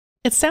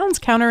It sounds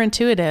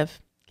counterintuitive,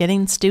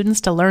 getting students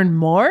to learn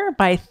more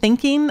by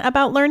thinking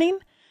about learning.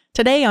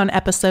 Today on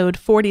episode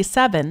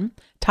 47,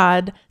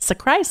 Todd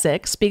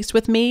Zakrajsek speaks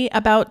with me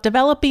about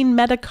developing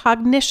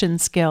metacognition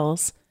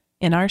skills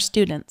in our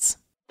students.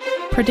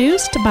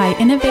 Produced by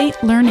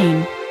Innovate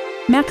Learning,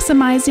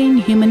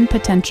 maximizing human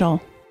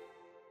potential.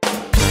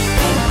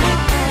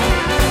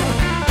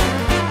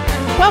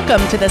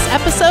 Welcome to this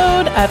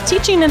episode of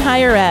Teaching in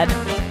Higher Ed.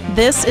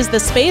 This is the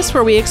space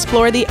where we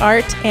explore the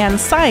art and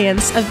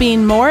science of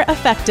being more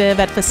effective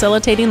at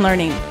facilitating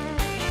learning.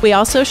 We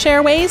also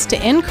share ways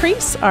to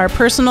increase our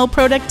personal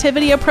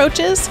productivity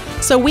approaches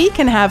so we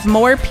can have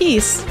more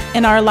peace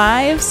in our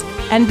lives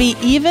and be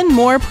even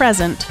more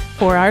present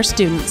for our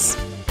students.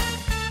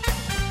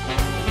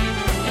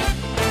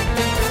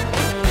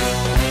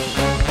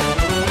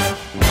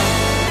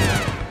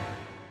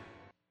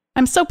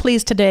 I'm so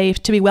pleased today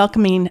to be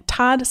welcoming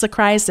Todd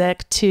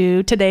Zakrajsek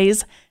to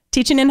today's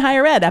Teaching in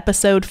Higher Ed,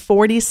 episode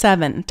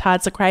 47.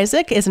 Todd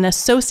Zakrajsek is an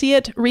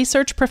associate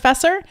research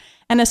professor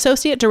and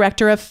associate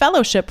director of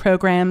fellowship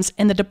programs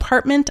in the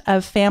Department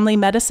of Family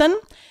Medicine.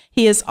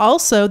 He is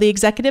also the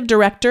executive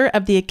director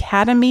of the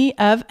Academy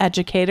of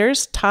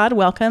Educators. Todd,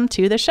 welcome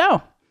to the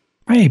show.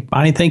 Hey,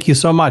 Bonnie, thank you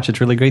so much. It's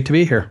really great to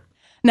be here.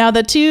 Now,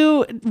 the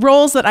two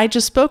roles that I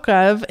just spoke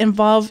of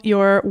involve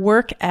your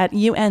work at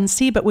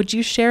UNC, but would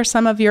you share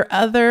some of your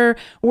other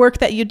work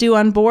that you do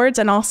on boards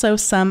and also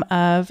some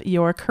of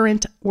your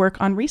current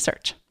work on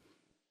research?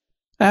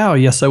 Oh,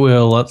 yes, I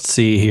will. Let's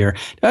see here.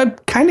 I'm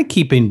kind of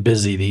keeping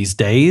busy these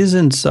days,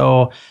 and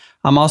so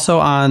I'm also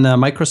on the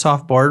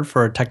Microsoft board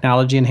for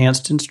Technology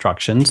Enhanced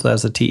Instruction, so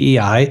that's the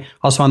TEI,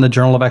 also on the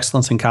Journal of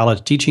Excellence in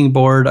College Teaching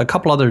board, a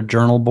couple other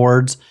journal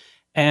boards,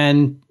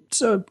 and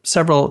so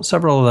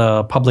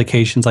several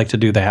publications like to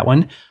do that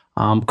one.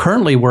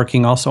 Currently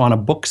working also on a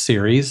book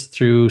series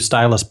through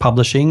Stylus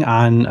Publishing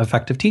on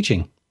effective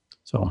teaching.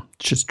 So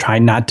just try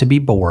not to be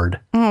bored.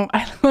 Oh,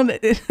 I love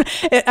it.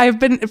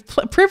 I've been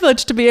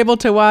privileged to be able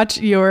to watch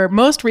your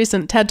most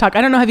recent TED Talk.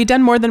 I don't know, have you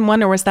done more than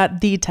one or was that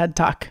the TED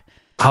Talk?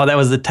 Oh, that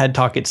was the TED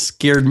Talk. It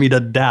scared me to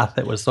death.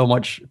 It was so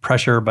much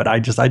pressure, but I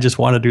just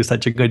want to do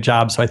such a good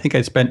job. So I think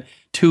I spent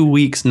 2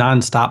 weeks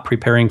nonstop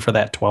preparing for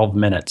that 12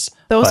 minutes.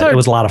 It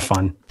was a lot of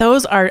fun.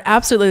 Those are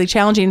absolutely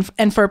challenging.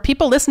 And for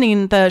people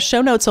listening, the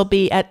show notes will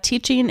be at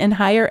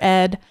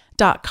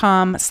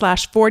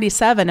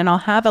teachinginhighered.com/47. And I'll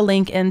have a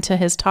link into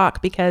his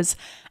talk because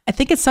I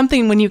think it's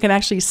something when you can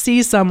actually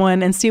see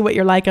someone and see what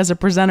you're like as a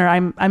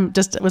presenter.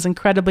 Was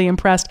incredibly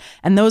impressed.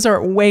 And those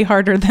are way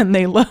harder than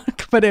they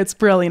look, but it's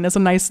brilliant. It's a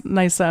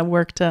nice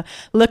work to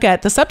look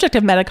at. The subject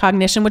of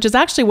metacognition, which is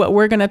actually what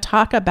we're going to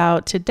talk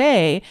about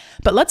today.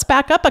 But let's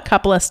back up a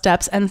couple of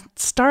steps and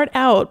start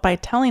out by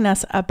telling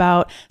us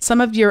about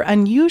some of your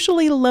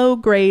unusually low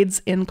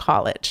grades in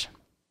college.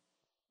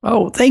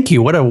 Oh, thank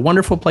you. What a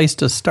wonderful place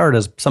to start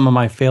as some of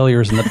my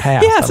failures in the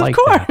past. Yes, of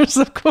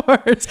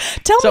course.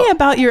 Tell me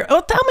about your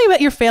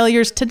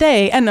failures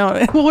today. And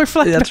we'll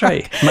reflect That's back.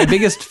 Right. My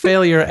biggest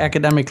failure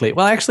academically.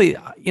 Well, actually,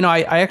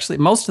 I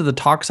most of the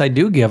talks I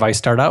do give, I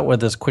start out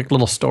with this quick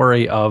little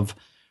story of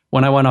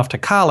when I went off to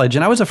college,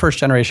 and I was a first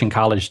generation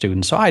college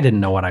student, so I didn't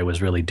know what I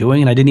was really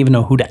doing, and I didn't even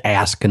know who to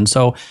ask. And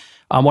so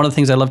one of the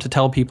things I love to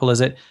tell people is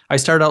that I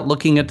started out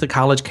looking at the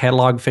college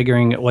catalog,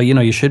 figuring, well,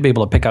 you should be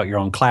able to pick out your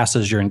own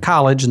classes. You're in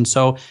college. And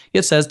so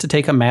it says to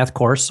take a math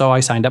course. So I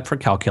signed up for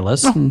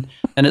calculus. And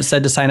it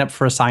said to sign up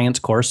for a science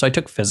course. So I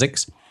took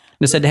physics. And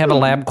it said to have a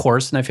lab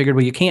course. And I figured,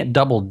 well, you can't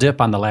double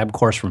dip on the lab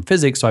course from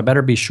physics. So I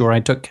better be sure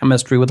I took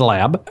chemistry with a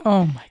lab.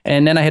 Oh my God.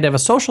 And then I had to have a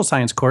social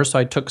science course. So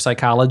I took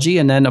psychology.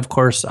 And then, of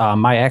course,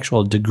 my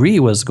actual degree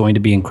was going to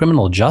be in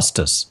criminal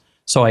justice.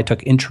 So I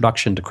took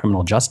Introduction to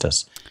Criminal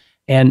Justice.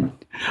 And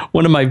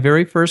one of my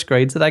very first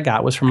grades that I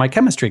got was from my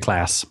chemistry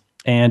class,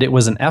 and it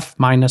was an F-.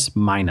 Which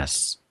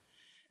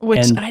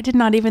I did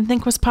not even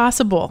think was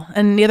possible,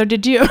 and neither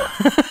did you.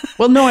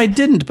 Well, no, I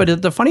didn't.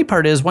 But the funny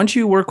part is once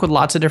you work with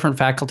lots of different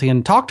faculty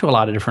and talk to a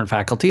lot of different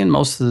faculty, and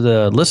most of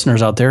the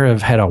listeners out there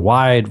have had a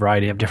wide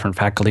variety of different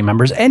faculty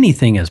members,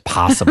 anything is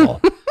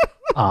possible.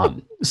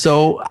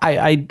 So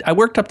I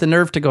worked up the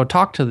nerve to go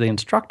talk to the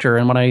instructor,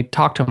 and when I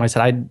talked to him, I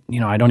said, I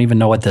don't even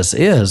know what this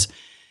is.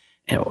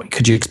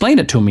 Could you explain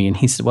it to me? And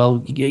he said, well,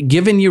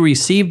 given you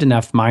received an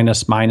F-,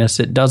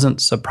 it doesn't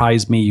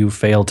surprise me you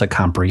fail to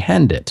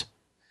comprehend it.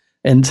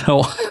 And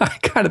so I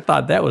kind of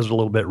thought that was a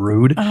little bit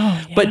rude.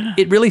 Oh, yeah. But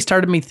it really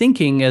started me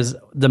thinking as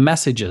the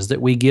messages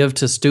that we give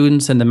to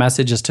students and the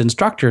messages to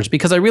instructors,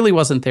 because I really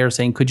wasn't there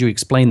saying, could you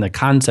explain the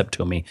concept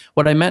to me?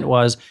 What I meant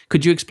was,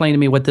 could you explain to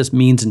me what this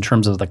means in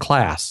terms of the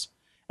class?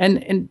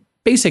 And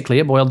basically,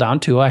 it boiled down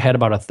to I had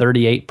about a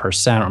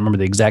 38%. I don't remember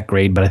the exact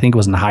grade, but I think it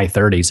was in the high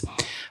 30s.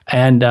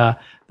 And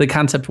the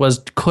concept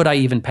was, could I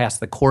even pass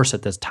the course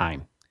at this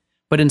time?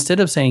 But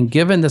instead of saying,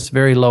 given this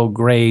very low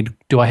grade,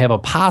 do I have a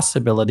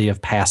possibility of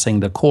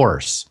passing the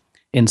course?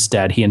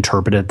 Instead, he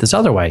interpreted it this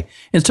other way.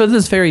 And so to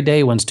this very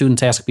day, when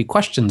students ask me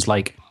questions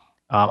like,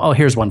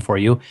 here's one for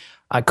you.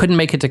 I couldn't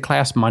make it to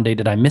class Monday.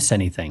 Did I miss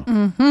anything?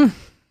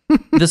 Mm-hmm.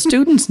 The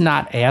student's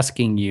not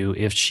asking you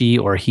if she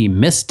or he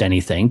missed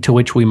anything, to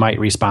which we might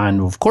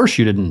respond, of course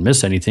you didn't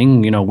miss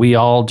anything. We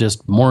all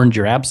just mourned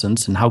your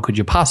absence, and how could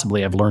you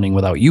possibly have learning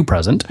without you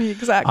present?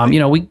 Exactly.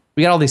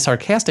 We got all these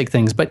sarcastic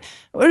things, but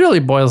what it really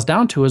boils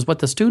down to is what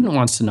the student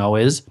wants to know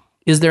is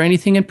there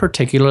anything in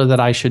particular that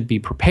I should be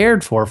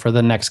prepared for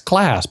the next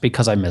class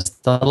because I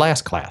missed the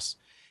last class?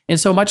 And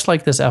so much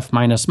like this F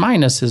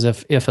minus is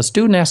if a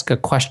student asks a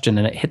question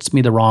and it hits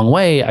me the wrong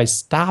way, I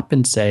stop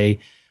and say,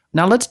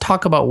 now let's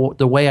talk about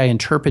the way I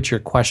interpret your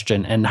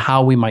question and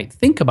how we might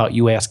think about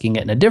you asking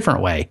it in a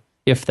different way,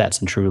 if that's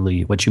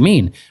truly what you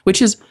mean,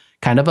 which is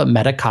kind of a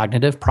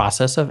metacognitive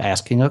process of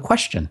asking a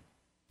question.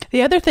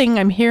 The other thing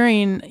I'm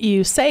hearing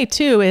you say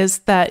too is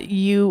that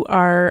you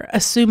are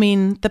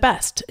assuming the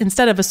best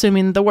instead of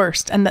assuming the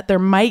worst, and that there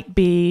might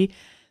be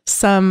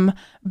some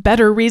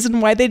better reason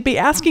why they'd be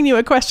asking you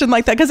a question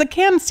like that, because it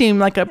can seem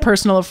like a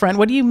personal affront.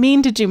 What do you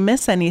mean? Did you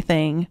miss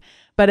anything?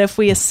 But if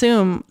we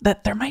assume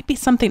that there might be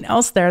something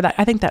else there, that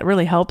I think that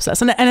really helps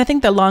us. And I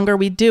think the longer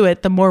we do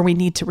it, the more we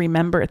need to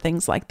remember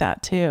things like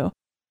that too.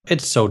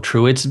 It's so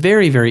true. It's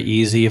very, very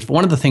easy. If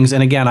one of the things,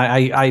 and again,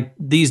 I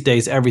these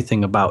days,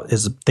 everything about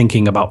is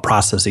thinking about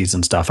processes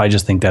and stuff. I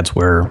just think that's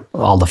where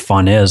all the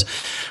fun is.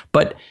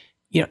 But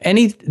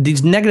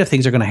these negative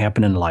things are going to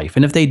happen in life.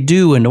 And if they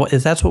do, and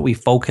if that's what we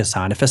focus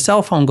on, if a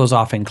cell phone goes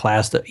off in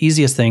class, the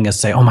easiest thing is to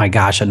say, oh my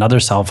gosh,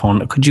 another cell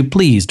phone. Could you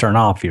please turn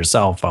off your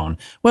cell phone?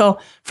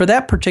 Well, for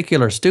that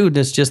particular student,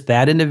 it's just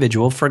that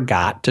individual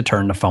forgot to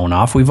turn the phone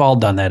off. We've all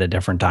done that at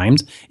different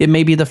times. It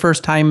may be the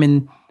first time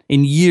in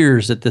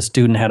years that the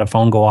student had a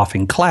phone go off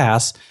in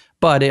class,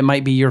 but it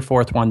might be your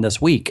fourth one this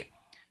week.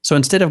 So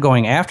instead of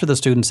going after the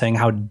student saying,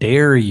 how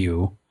dare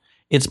you,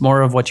 it's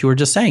more of what you were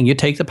just saying. You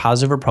take the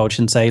positive approach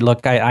and say,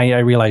 look, I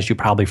realize you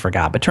probably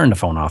forgot, but turn the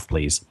phone off,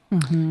 please.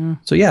 Mm-hmm.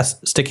 So yes,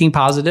 sticking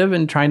positive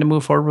and trying to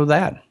move forward with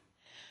that.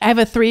 I have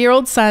a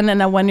 3-year-old son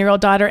and a 1-year-old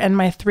daughter, and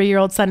my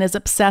 3-year-old son is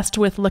obsessed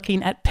with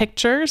looking at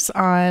pictures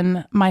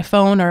on my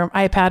phone or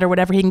iPad or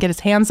whatever he can get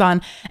his hands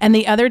on. And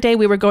the other day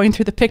we were going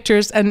through the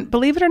pictures, and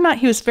believe it or not,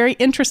 he was very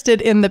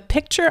interested in the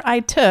picture I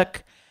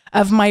took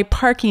of my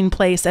parking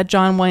place at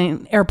John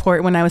Wayne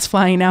Airport when I was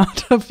flying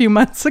out a few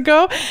months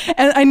ago.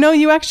 And I know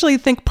you actually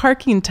think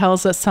parking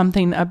tells us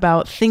something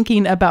about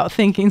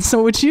thinking.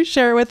 So would you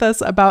share with us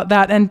about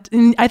that?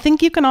 And I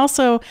think you can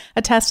also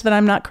attest that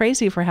I'm not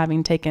crazy for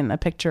having taken a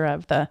picture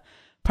of the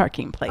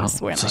parking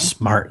place. It's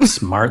a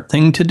smart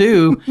thing to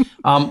do.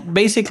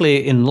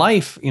 Basically, in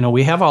life,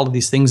 we have all of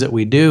these things that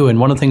we do.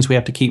 And one of the things we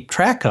have to keep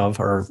track of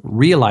or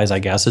realize, I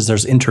guess, is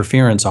there's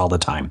interference all the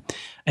time.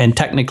 And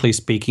technically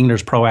speaking,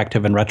 there's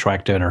proactive and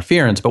retroactive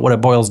interference. But what it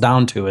boils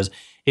down to is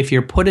if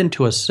you're put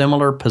into a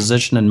similar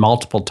position in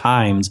multiple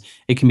times,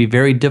 it can be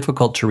very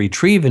difficult to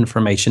retrieve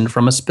information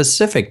from a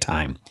specific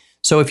time.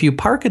 So if you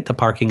park at the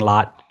parking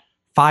lot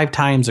 5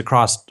 times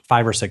across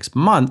 5 or 6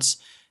 months,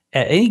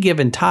 at any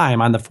given time,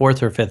 on the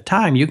 4th or 5th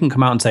time, you can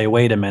come out and say,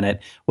 wait a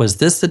minute, was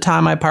this the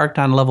time I parked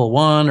on level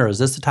 1, or is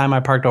this the time I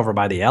parked over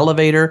by the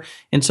elevator?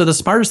 And so the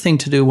smartest thing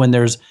to do when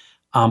there's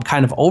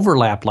kind of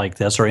overlap like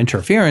this or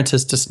interference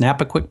is to snap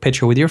a quick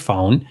picture with your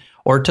phone,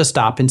 or to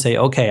stop and say,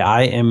 okay,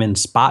 I am in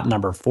spot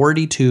number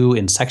 42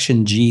 in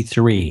section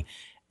G3.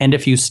 And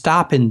if you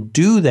stop and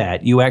do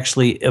that, you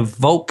actually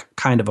evoke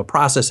kind of a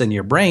process in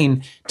your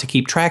brain to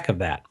keep track of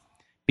that.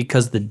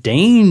 Because the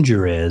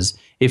danger is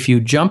if you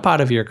jump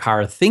out of your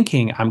car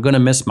thinking I'm going to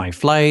miss my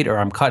flight, or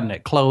I'm cutting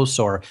it close,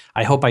 or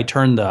I hope I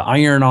turn the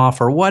iron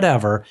off, or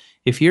whatever,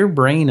 if your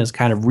brain is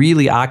kind of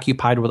really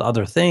occupied with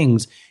other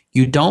things,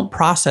 you don't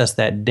process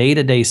that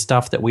day-to-day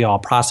stuff that we all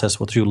process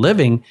through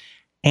living.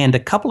 And a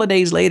couple of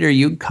days later,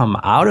 you come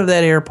out of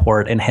that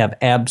airport and have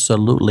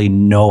absolutely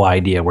no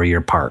idea where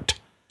you're parked.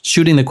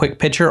 Shooting the quick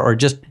picture or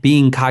just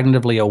being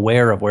cognitively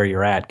aware of where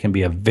you're at can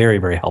be a very,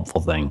 very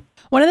helpful thing.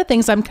 One of the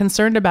things I'm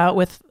concerned about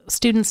with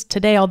students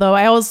today, although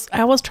I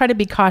always try to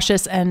be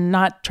cautious and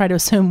not try to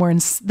assume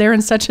they're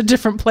in such a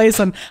different place,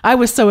 and I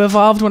was so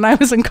evolved when I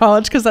was in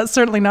college, because that's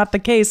certainly not the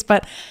case,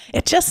 but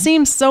it just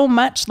seems so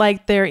much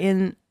like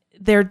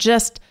they're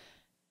just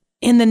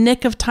in the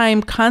nick of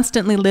time,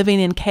 constantly living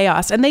in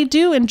chaos. And they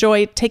do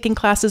enjoy taking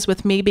classes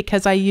with me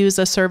because I use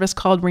a service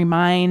called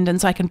Remind.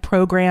 And so I can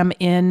program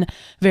in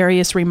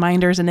various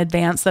reminders in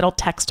advance that'll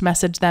text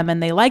message them,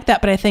 and they like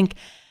that. But I think,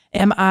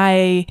 am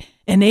I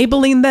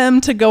enabling them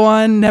to go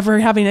on never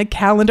having a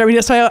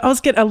calendar? So I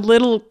always get a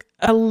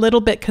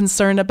little bit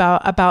concerned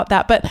about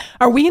that. But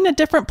are we in a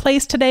different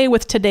place today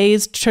with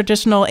today's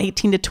traditional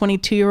 18 to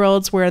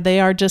 22-year-olds where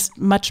they are just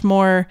much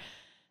more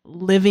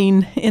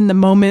living in the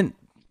moment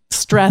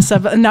stress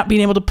of not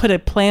being able to put a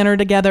planner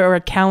together or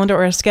a calendar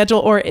or a schedule?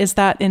 Or is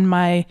that in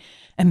my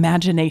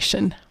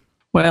imagination?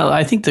 Well,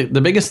 I think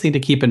the biggest thing to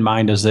keep in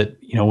mind is that,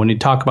 when you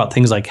talk about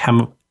things like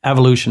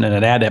evolution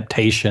and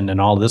adaptation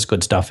and all this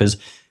good stuff, is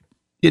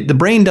the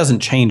brain doesn't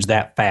change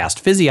that fast.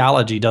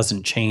 Physiology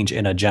doesn't change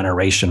in a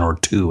generation or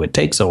two. It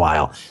takes a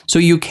while. So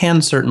you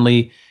can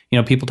certainly,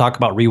 people talk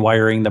about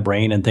rewiring the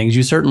brain and things.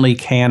 You certainly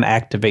can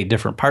activate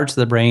different parts of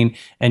the brain,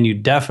 and you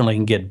definitely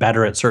can get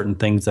better at certain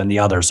things than the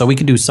others. So we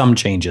can do some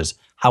changes.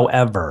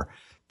 However,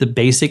 the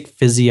basic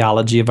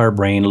physiology of our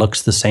brain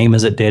looks the same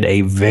as it did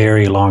a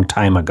very long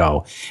time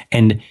ago.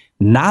 And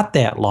not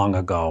that long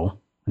ago,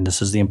 and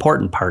this is the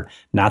important part,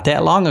 not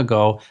that long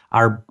ago,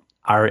 our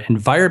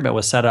environment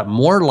was set up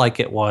more like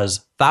it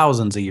was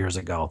thousands of years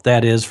ago.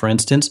 That is, for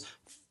instance,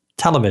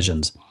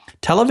 televisions.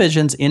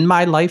 Televisions in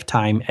my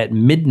lifetime at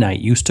midnight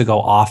used to go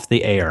off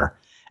the air,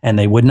 and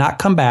they would not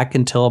come back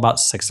until about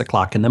 6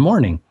 o'clock in the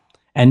morning.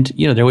 And,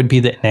 there would be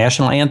the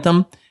national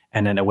anthem,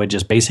 and then it would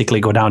just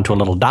basically go down to a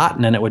little dot,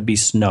 and then it would be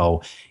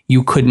snow.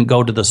 You couldn't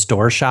go to the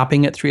store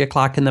shopping at 3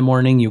 o'clock in the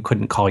morning. You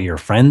couldn't call your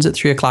friends at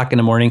 3 o'clock in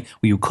the morning.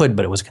 Well, you could,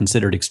 but it was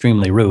considered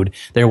extremely rude.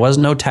 There was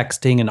no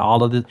texting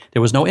and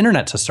there was no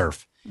internet to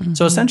surf. Mm-hmm.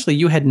 So essentially,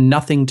 you had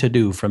nothing to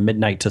do from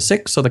midnight to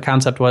 6. So the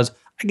concept was,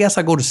 I guess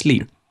I'll go to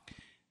sleep.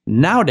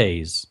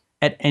 Nowadays,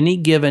 at any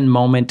given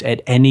moment,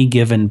 at any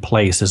given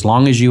place, as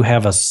long as you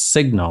have a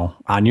signal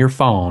on your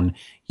phone,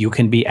 you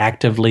can be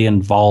actively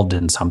involved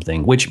in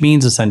something, which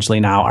means essentially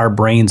now our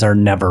brains are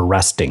never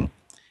resting.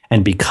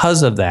 And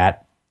because of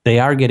that, they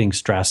are getting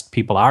stressed,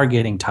 people are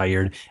getting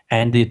tired,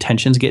 and the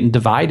attention's getting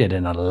divided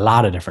in a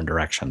lot of different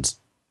directions.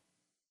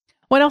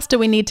 What else do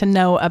we need to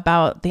know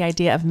about the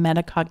idea of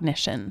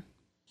metacognition?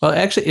 Well,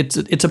 actually,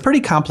 it's a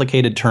pretty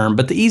complicated term,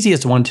 but the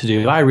easiest one to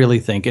do, I really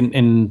think,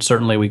 and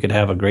certainly we could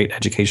have a great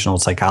educational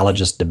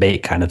psychologist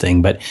debate kind of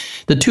thing, but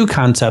the two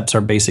concepts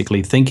are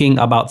basically thinking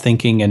about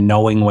thinking and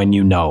knowing when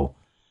you know.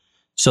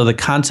 So the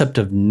concept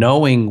of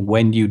knowing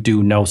when you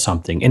do know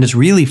something, and it's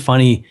really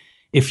funny,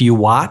 if you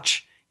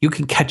watch, you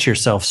can catch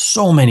yourself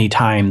so many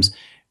times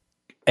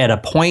at a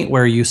point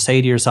where you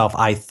say to yourself,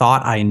 I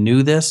thought I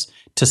knew this,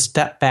 to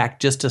step back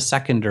just a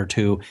second or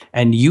two,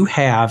 and you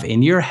have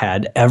in your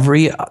head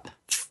every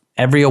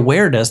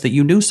awareness that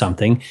you knew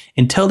something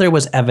until there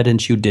was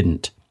evidence you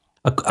didn't.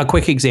 A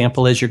quick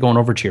example is you're going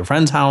over to your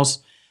friend's house.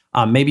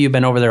 Maybe you've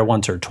been over there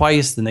once or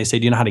twice, and they say,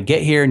 do you know how to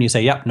get here? And you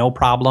say, yep, no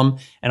problem.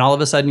 And all of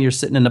a sudden you're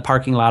sitting in the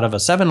parking lot of a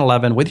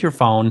 7-Eleven with your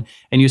phone,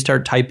 and you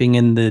start typing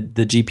in the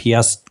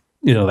GPS,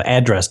 the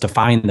address to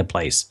find the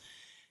place.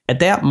 At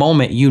that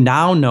moment, you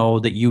now know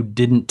that you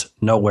didn't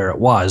know where it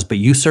was, but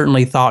you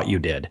certainly thought you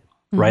did,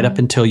 right up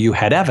until you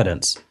had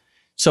evidence.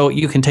 So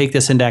you can take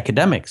this into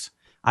academics.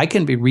 I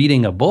can be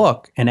reading a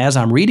book, and as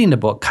I'm reading the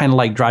book, kind of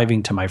like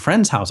driving to my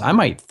friend's house, I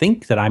might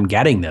think that I'm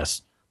getting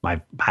this.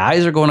 My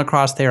eyes are going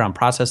across there. I'm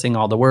processing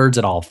all the words.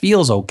 It all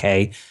feels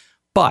okay.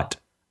 But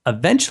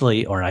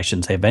eventually, or I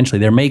shouldn't say eventually,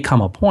 there may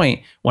come a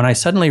point when I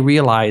suddenly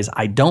realize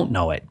I don't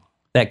know it.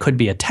 That could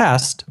be a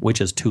test, which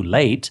is too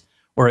late,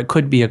 or it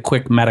could be a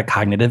quick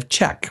metacognitive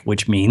check,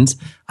 which means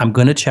I'm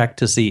going to check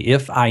to see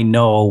if I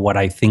know what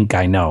I think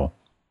I know.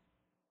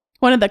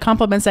 One of the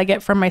compliments I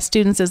get from my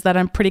students is that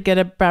I'm pretty good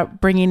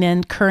about bringing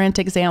in current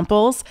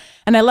examples.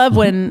 And I love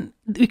when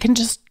we can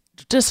just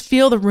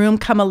feel the room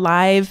come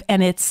alive,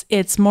 and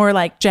it's more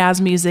like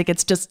jazz music.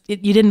 It's just,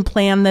 you didn't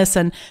plan this,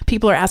 and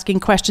people are asking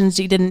questions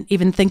you didn't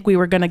even think we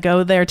were going to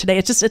go there today.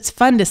 It's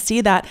fun to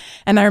see that.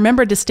 And I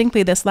remember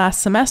distinctly this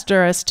last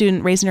semester, a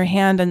student raising her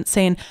hand and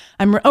saying,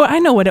 I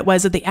know what it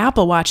was, that the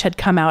Apple Watch had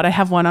come out. I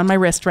have one on my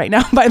wrist right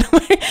now, by the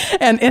way.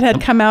 And it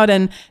had come out,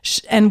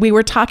 and we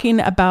were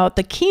talking about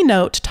the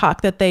keynote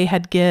talk that they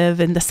had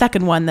given, the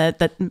second one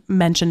that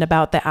mentioned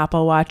about the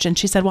Apple Watch. And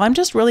she said, well, I'm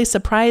just really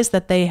surprised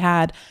that they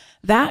had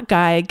that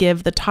guy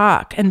give the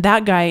talk. And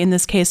that guy in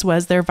this case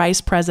was their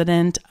vice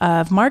president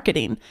of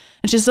marketing.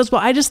 And she says,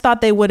 well, I just thought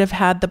they would have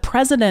had the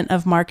president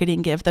of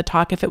marketing give the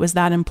talk if it was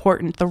that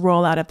important, the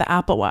rollout of the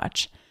Apple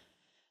Watch.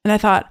 And I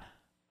thought,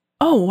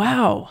 oh,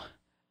 wow.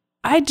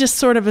 I just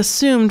sort of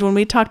assumed when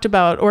we talked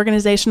about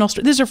organizational,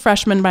 these are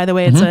freshmen, by the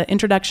way, it's an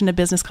introduction to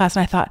business class.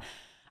 And I thought,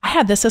 I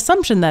had this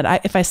assumption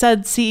that if I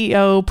said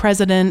CEO,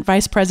 president,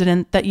 vice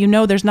president, that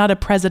there's not a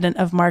president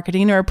of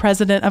marketing or a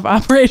president of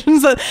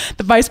operations.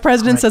 The vice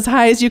president's as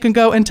high as you can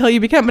go until you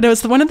become. But it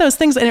was one of those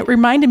things, and it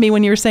reminded me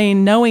when you were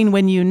saying knowing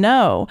when you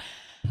know.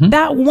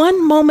 That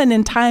one moment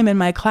in time in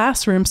my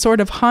classroom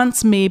sort of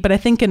haunts me, but I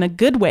think in a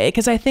good way,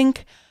 because I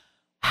think,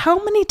 how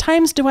many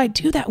times do I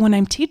do that when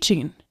I'm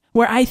teaching?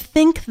 Where I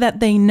think that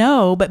they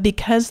know, but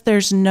because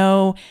there's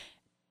no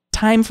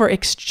time for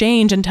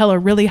exchange until a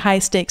really high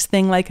stakes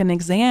thing like an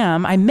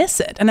exam, I miss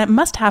it. And that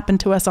must happen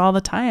to us all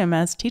the time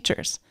as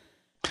teachers.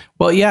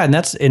 Well, yeah, and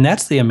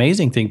that's the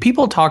amazing thing.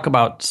 People talk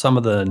about some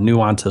of the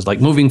nuances,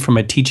 like moving from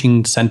a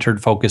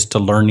teaching-centered focus to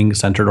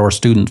learning-centered or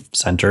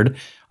student-centered,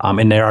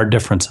 and there are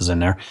differences in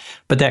there.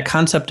 But that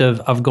concept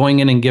of going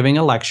in and giving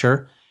a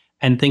lecture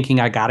and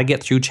thinking, I got to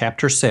get through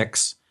chapter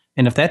 6,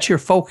 and if that's your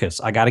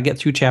focus, I got to get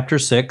through chapter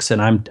 6,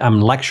 and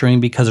I'm lecturing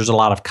because there's a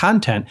lot of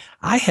content.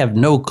 I have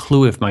no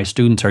clue if my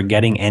students are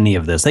getting any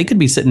of this. They could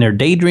be sitting there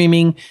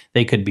daydreaming,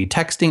 they could be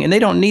texting, and they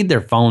don't need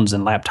their phones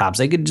and laptops.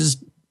 They could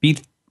just be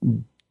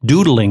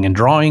doodling and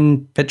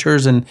drawing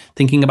pictures and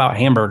thinking about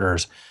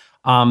hamburgers.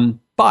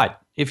 But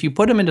if you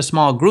put them into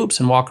small groups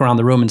and walk around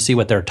the room and see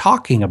what they're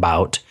talking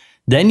about,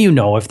 Then you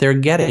know if they're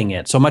getting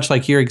it. So much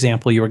like your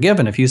example you were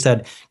given, if you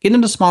said, get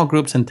into small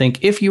groups and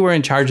think, if you were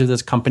in charge of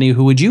this company,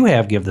 who would you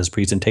have give this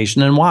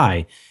presentation and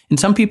why? And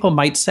some people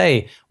might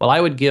say, well, I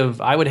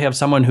would have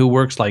someone who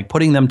works like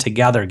putting them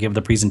together give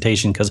the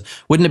presentation, because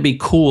wouldn't it be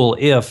cool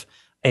if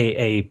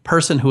a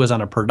person who is on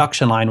a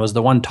production line was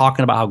the one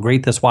talking about how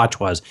great this watch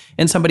was.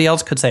 And somebody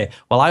else could say,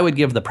 well, I would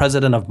give the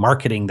president of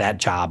marketing that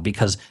job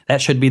because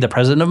that should be the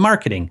president of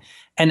marketing.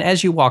 And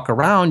as you walk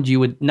around, you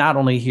would not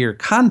only hear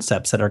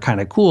concepts that are kind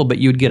of cool, but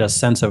you'd get a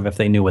sense of if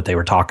they knew what they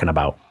were talking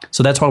about.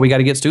 So that's why we got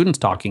to get students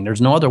talking.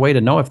 There's no other way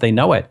to know if they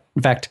know it.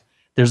 In fact,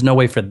 there's no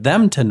way for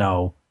them to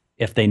know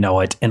if they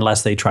know it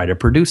unless they try to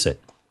produce it.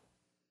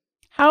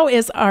 How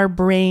is our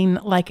brain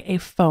like a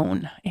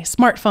phone, a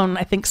smartphone,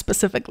 I think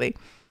specifically?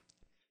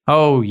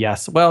 Oh,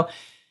 yes. Well,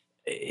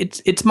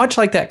 it's much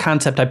like that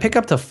concept. I pick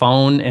up the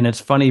phone, and it's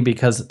funny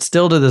because it's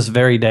still to this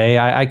very day,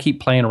 I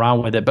keep playing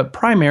around with it. But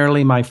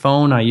primarily my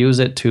phone, I use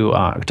it to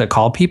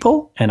call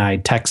people, and I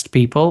text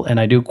people, and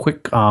I do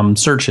quick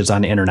searches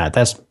on the internet.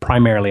 That's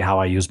primarily how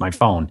I use my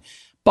phone.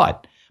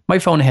 But my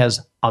phone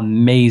has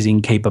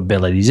amazing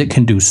capabilities. It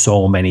can do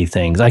so many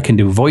things. I can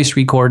do voice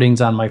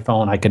recordings on my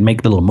phone. I can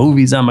make little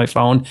movies on my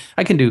phone.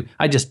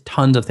 I just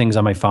tons of things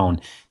on my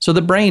phone. So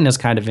the brain is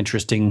kind of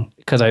interesting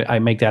because I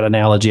make that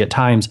analogy at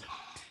times.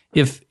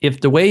 If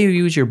the way you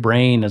use your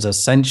brain is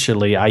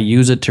essentially, I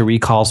use it to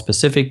recall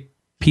specific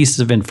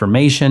pieces of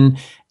information,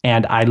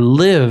 and I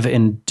live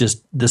in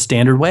just the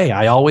standard way.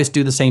 I always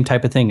do the same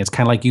type of thing. It's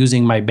kind of like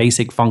using my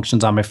basic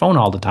functions on my phone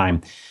all the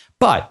time.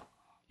 But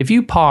if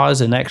you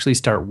pause and actually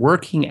start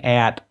working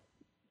at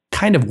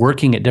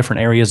different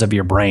areas of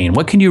your brain,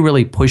 what can you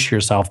really push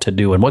yourself to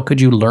do, and what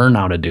could you learn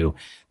how to do?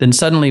 Then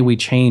suddenly we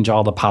change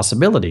all the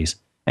possibilities.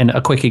 And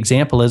a quick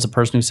example is a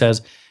person who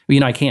says,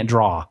 well, I can't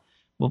draw.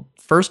 Well,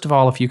 first of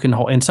all, if you can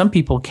hold, and some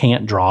people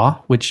can't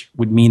draw, which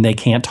would mean they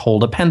can't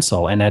hold a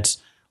pencil, and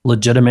that's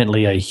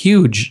legitimately a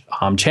huge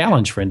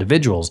challenge for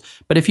individuals.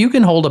 But if you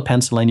can hold a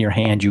pencil in your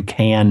hand, you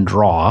can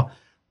draw.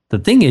 The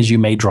thing is, you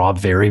may draw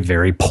very,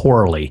 very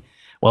poorly.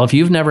 Well, if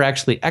you've never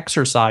actually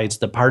exercised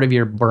the part of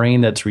your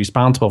brain that's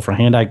responsible for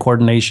hand-eye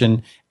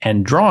coordination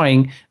and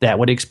drawing, that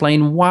would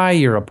explain why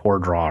you're a poor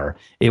drawer.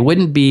 It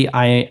wouldn't be,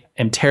 I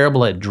am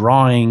terrible at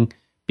drawing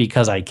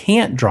because I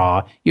can't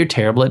draw. You're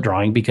terrible at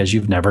drawing because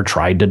you've never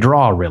tried to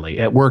draw, really.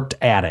 It worked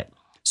at it.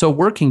 So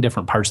working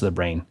different parts of the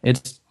brain,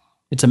 it's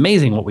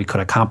amazing what we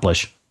could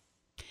accomplish.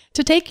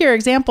 To take your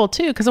example,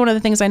 too, because one of the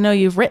things I know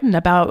you've written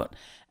about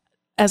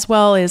as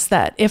well is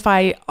that if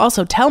I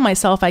also tell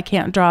myself I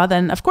can't draw,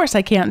 then of course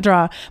I can't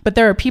draw. But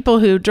there are people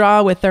who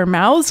draw with their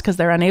mouths because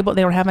they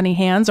don't have any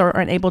hands or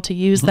aren't able to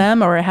use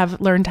them, or have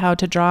learned how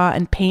to draw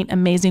and paint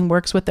amazing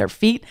works with their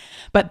feet.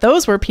 But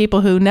those were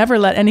people who never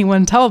let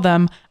anyone tell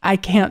them I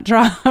can't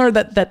draw or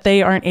that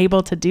they aren't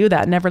able to do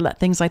that, never let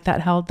things like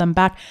that hold them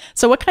back.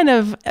 So what kind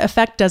of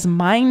effect does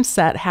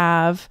mindset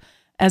have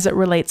as it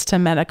relates to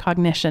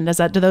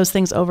metacognition? Do those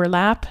things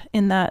overlap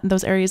in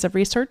those areas of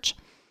research?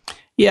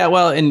 Yeah,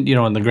 well, and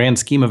in the grand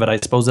scheme of it, I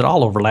suppose it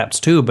all overlaps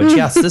too. But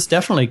yes, this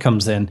definitely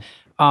comes in.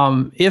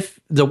 If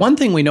the one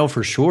thing we know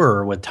for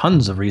sure with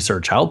tons of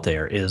research out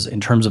there is in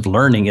terms of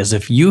learning is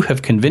if you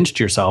have convinced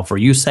yourself or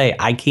you say,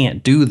 I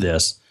can't do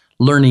this,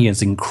 learning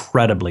is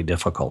incredibly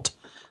difficult.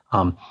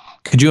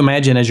 Could you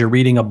imagine as you're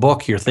reading a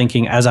book, you're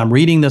thinking, as I'm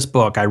reading this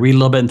book, I read a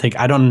little bit and think,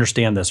 I don't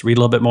understand this. Read a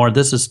little bit more.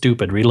 This is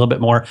stupid. Read a little bit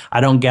more.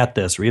 I don't get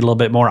this. Read a little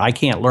bit more. I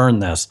can't learn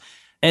this.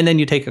 And then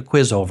you take a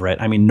quiz over it.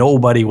 I mean,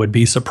 nobody would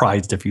be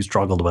surprised if you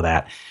struggled with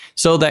that.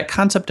 So that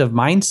concept of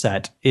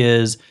mindset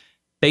is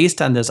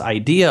based on this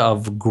idea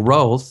of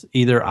growth.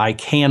 Either I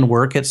can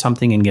work at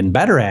something and get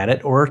better at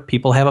it, or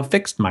people have a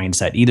fixed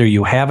mindset. Either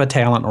you have a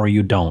talent or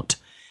you don't.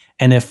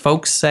 And if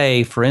folks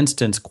say, for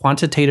instance,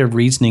 quantitative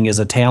reasoning is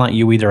a talent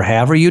you either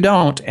have or you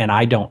don't, and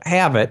I don't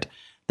have it,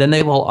 then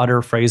they will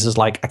utter phrases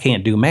like, I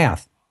can't do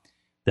math.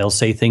 They'll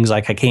say things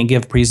like, I can't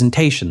give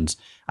presentations.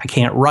 I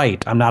can't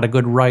write. I'm not a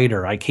good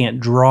writer. I can't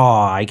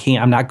draw.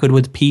 I'm not good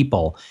with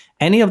people.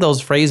 Any of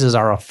those phrases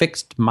are a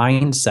fixed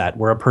mindset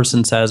where a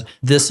person says,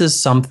 this is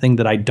something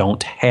that I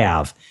don't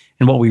have.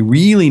 And what we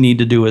really need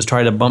to do is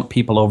try to bump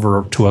people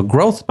over to a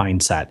growth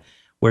mindset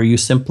where you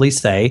simply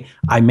say,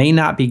 I may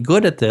not be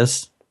good at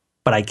this,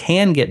 but I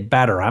can get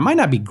better. I might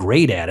not be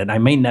great at it. I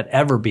may not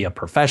ever be a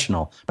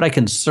professional, but I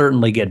can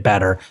certainly get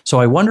better. So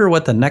I wonder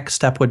what the next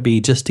step would be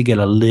just to get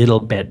a little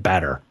bit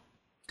better.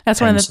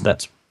 That's one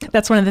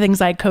of the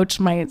things I coach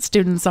my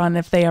students on.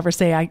 If they ever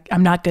say,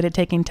 I'm not good at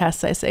taking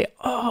tests, I say,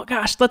 oh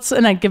gosh,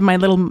 and I give my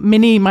little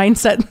mini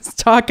mindset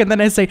talk. And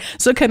then I say,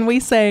 so can we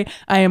say,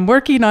 I am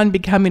working on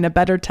becoming a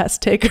better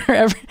test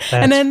taker?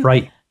 And then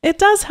right. It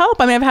does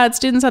help. I mean, I've had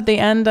students at the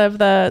end of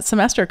the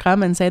semester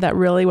come and say that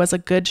really was a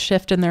good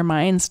shift in their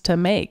minds to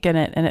make. And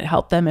it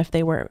helped them if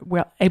they were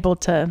able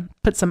to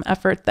put some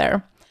effort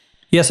there.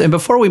 Yes. And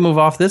before we move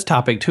off this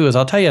topic too,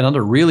 I'll tell you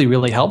another really,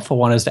 really helpful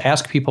one is to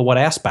ask people what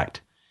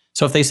aspect.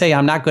 So if they say,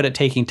 I'm not good at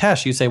taking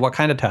tests, you say, what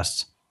kind of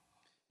tests?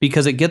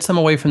 Because it gets them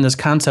away from this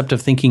concept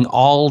of thinking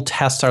all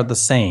tests are the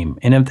same.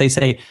 And if they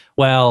say,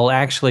 well,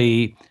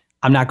 actually,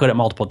 I'm not good at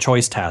multiple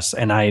choice tests,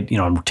 and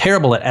I'm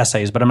terrible at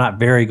essays, but I'm not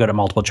very good at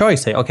multiple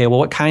choice. Say, okay, well,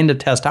 what kind of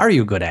test are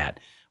you good at?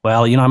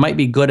 Well, I might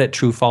be good at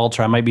true false,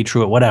 or I might be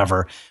true at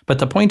whatever. But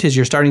the point is,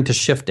 you're starting to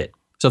shift it.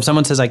 So if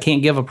someone says, I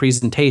can't give a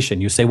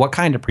presentation, you say, what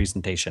kind of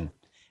presentation?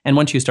 And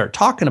once you start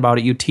talking about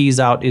it, you tease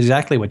out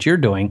exactly what you're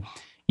doing.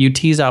 You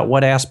tease out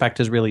what aspect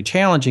is really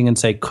challenging and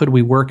say, could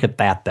we work at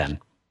that then?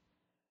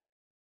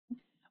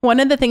 One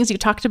of the things you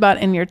talked about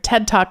in your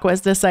TED Talk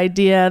was this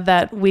idea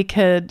that we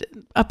could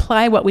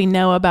apply what we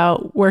know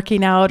about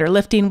working out or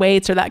lifting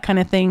weights or that kind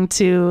of thing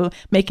to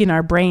making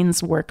our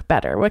brains work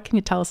better. What can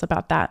you tell us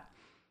about that?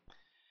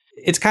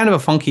 It's kind of a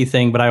funky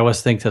thing, but I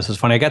always think this is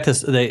funny.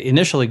 The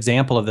initial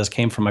example of this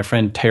came from my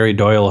friend Terry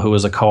Doyle, who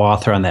was a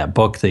co-author on that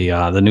book,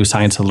 the New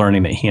Science of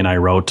Learning, that he and I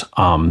wrote.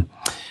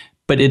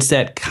 But it's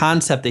that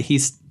concept that he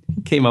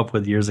came up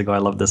with years ago. I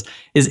love this.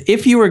 Is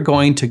if you were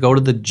going to go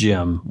to the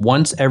gym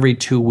once every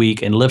 2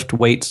 weeks and lift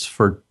weights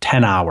for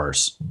 10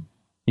 hours,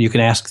 you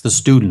can ask the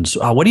students,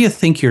 what do you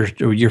think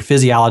your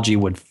physiology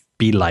would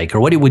be like, or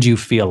what would you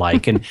feel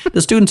like? And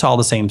the students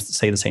all say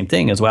the same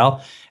thing as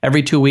well.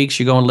 Every 2 weeks,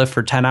 you go and lift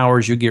for 10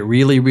 hours, you get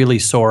really, really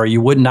sore.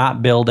 You would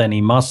not build any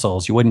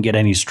muscles. You wouldn't get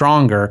any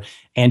stronger,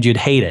 and you'd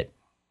hate it.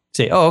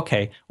 Say, oh,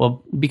 okay.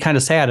 Well, it'd be kind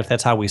of sad if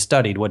that's how we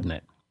studied, wouldn't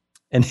it?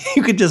 And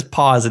you could just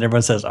pause and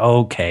everyone says,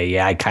 okay,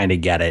 yeah, I kind of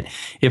get it.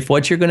 If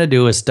what you're going to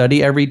do is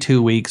study every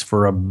 2 weeks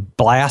for a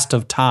blast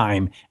of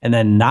time and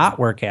then not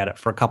work at it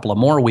for a couple of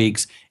more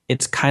weeks,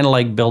 it's kind of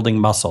like building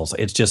muscles.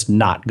 It's just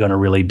not going to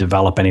really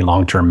develop any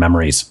long-term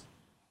memories.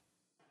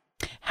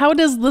 How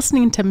does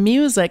listening to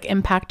music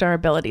impact our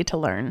ability to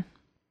learn?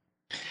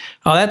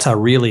 Oh, that's a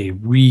really,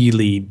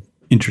 really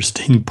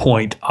interesting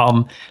point.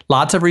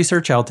 Lots of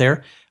research out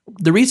there.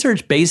 The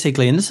research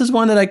basically, and this is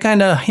one that I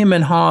kind of hem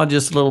and haw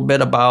just a little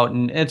bit about,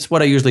 and it's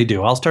what I usually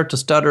do. I'll start to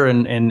stutter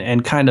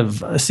and kind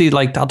of see,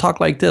 like, I'll talk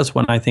like this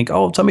when I think,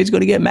 oh, somebody's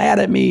going to get mad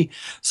at me.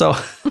 So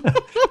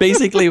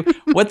basically,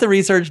 what the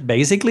research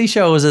basically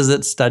shows is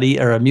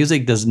that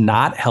music does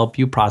not help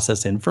you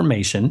process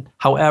information.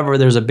 However,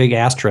 there's a big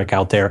asterisk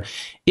out there.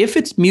 If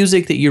it's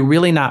music that you're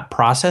really not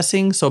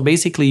processing, so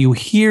basically you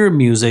hear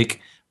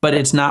music, but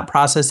it's not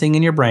processing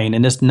in your brain,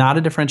 and it's not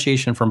a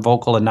differentiation from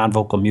vocal and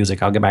non-vocal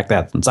music. I'll get back to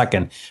that in a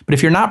second. But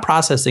if you're not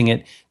processing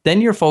it,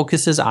 then your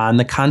focus is on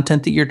the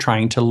content that you're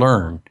trying to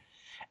learn.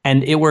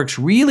 And it works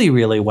really,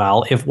 really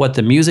well if what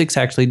the music's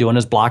actually doing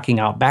is blocking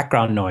out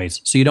background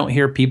noise. So you don't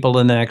hear people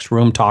in the next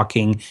room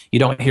talking, you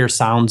don't hear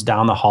sounds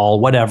down the hall,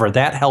 whatever.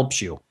 That helps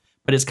you.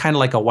 But it's kind of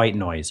like a white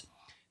noise.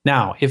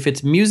 Now, if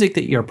it's music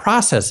that you're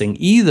processing,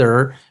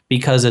 either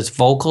because it's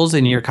vocals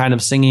and you're kind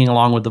of singing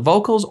along with the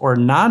vocals, or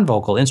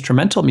non-vocal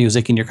instrumental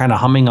music and you're kind of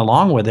humming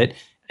along with it,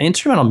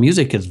 instrumental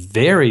music is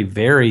very,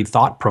 very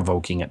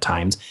thought-provoking at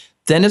times,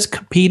 then it's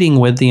competing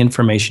with the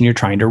information you're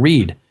trying to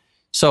read.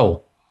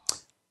 So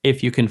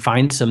if you can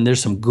find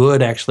there's some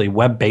good actually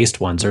web-based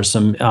ones. There's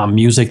some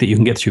music that you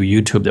can get through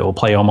YouTube that will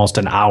play almost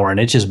an hour, and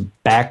it's just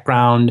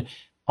background,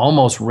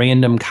 almost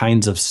random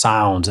kinds of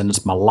sounds, and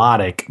it's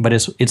melodic, but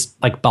it's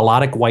like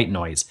melodic white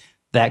noise.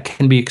 That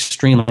can be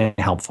extremely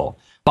helpful.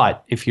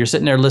 But if you're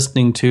sitting there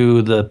listening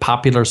to the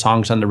popular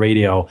songs on the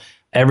radio,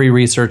 every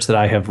research that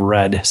I have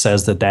read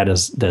says that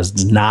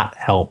does not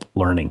help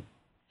learning.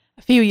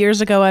 A few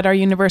years ago at our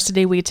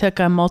university, we took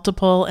a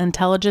multiple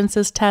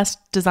intelligences test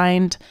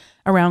designed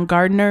around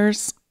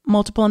Gardner's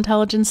multiple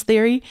intelligence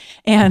theory.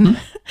 And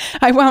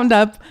I wound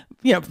up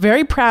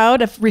very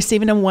proud of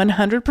receiving a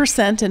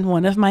 100% in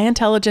one of my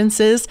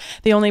intelligences.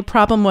 The only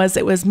problem was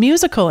it was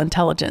musical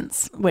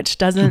intelligence, which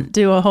doesn't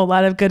do a whole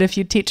lot of good if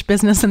you teach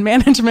business and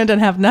management and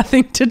have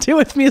nothing to do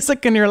with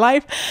music in your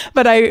life.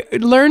 But I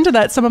learned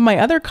that some of my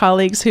other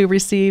colleagues who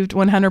received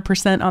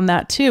 100% on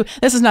that too.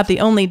 This is not the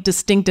only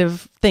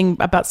distinctive thing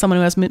about someone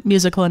who has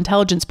musical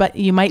intelligence, but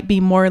you might be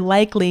more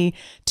likely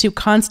to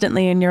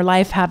constantly in your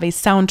life have a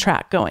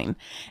soundtrack going.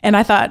 And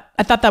I thought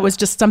that was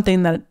just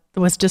something that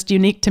was just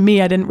unique to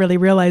me. I didn't really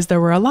realize there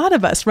were a lot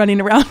of us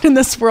running around in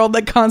this world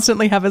that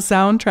constantly have a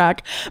soundtrack.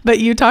 But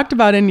you talked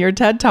about in your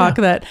TED Talk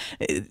that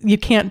you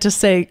can't just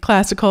say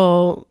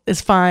classical is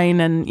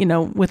fine and,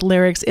 with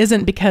lyrics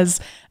isn't,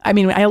 because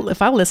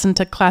if I listen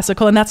to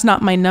classical, and that's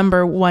not my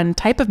number one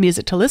type of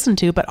music to listen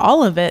to, but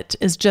all of it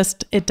is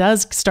just, it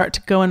does start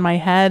to go in my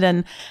head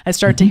and I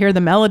start to hear the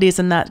melodies,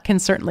 and that can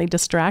certainly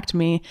distract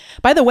me.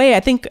 By the way,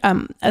 I think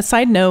a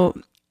side note,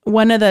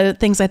 one of the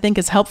things I think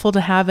is helpful to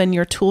have in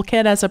your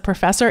toolkit as a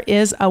professor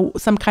is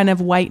some kind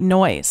of white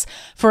noise.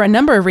 For a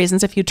number of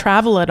reasons, if you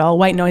travel at all,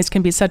 white noise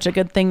can be such a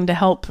good thing to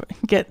help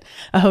get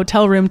a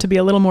hotel room to be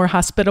a little more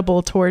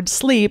hospitable towards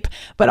sleep.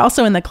 But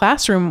also in the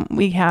classroom,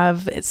 we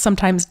have it's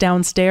sometimes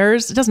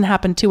downstairs. It doesn't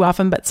happen too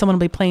often, but someone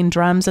will be playing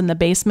drums in the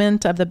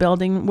basement of the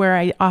building where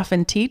I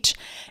often teach.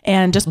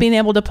 And just being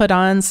able to put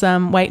on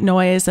some white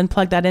noise and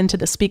plug that into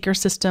the speaker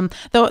system.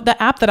 Though the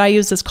app that I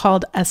use is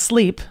called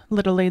Asleep,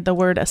 literally the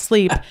word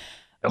asleep.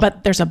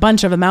 But there's a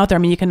bunch of them out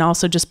there. You can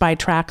also just buy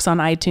tracks on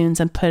iTunes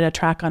and put a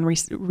track on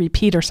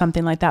repeat or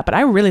something like that. But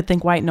I really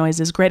think white noise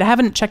is great. I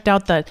haven't checked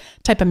out the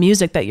type of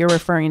music that you're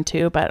referring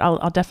to, but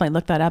I'll definitely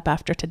look that up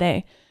after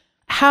today.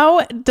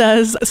 How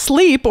does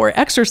sleep or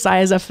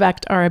exercise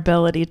affect our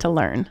ability to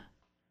learn?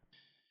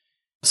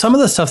 Some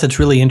of the stuff that's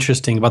really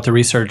interesting about the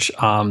research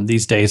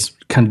these days,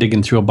 kind of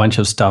digging through a bunch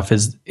of stuff,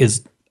 is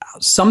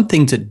some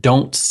things that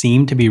don't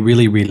seem to be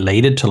really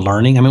related to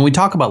learning. I mean, we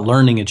talk about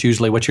learning, it's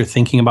usually what you're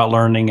thinking about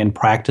learning and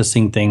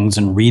practicing things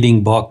and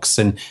reading books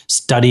and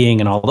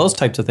studying and all those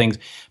types of things.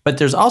 But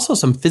there's also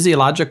some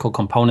physiological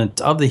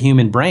components of the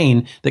human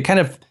brain that kind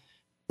of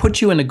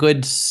put you in a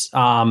good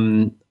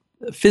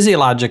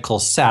physiological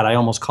set. I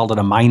almost called it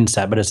a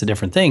mindset, but it's a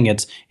different thing.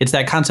 It's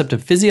that concept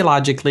of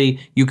physiologically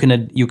you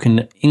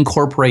can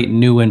incorporate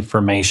new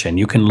information,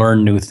 you can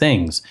learn new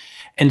things.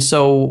 And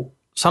so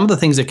some of the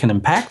things that can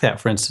impact that,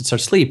 for instance, are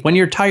sleep. When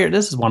you're tired,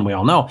 this is one we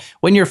all know.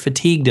 When you're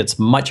fatigued, it's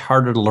much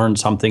harder to learn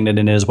something than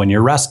it is when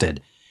you're rested.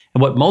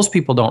 And what most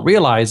people don't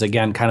realize,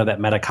 again, kind of that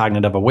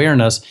metacognitive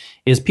awareness,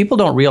 is people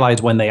don't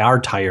realize when they are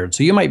tired.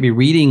 So you might be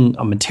reading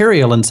a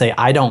material and say,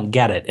 I don't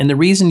get it. And the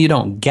reason you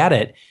don't get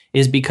it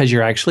is because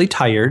you're actually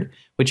tired,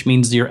 which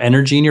means your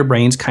energy in your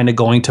brain's kind of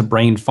going to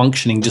brain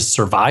functioning, just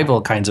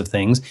survival kinds of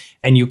things.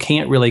 And you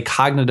can't really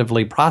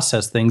cognitively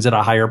process things at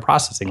a higher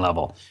processing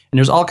level. And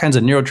there's all kinds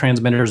of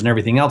neurotransmitters and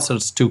everything else, so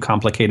it's too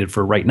complicated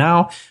for right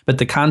now. But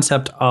the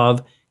concept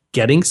of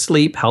getting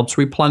sleep helps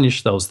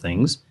replenish those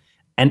things.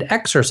 And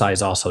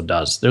exercise also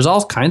does. There's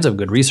all kinds of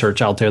good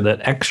research out there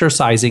that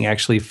exercising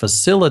actually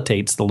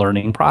facilitates the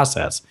learning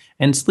process,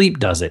 and sleep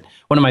does it.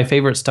 One of my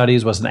favorite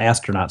studies was an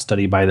astronaut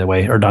study, by the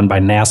way, or done by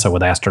NASA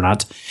with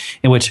astronauts,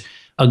 in which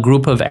a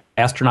group of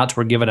astronauts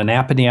were given a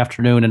nap in the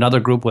afternoon, another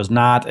group was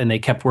not, and they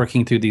kept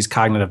working through these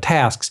cognitive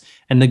tasks.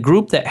 And the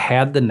group that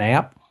had the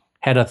nap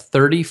had a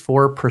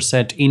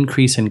 34%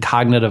 increase in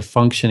cognitive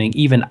functioning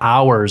even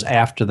hours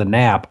after the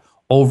nap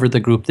over the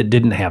group that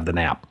didn't have the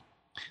nap.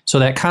 So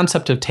that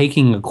concept of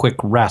taking a quick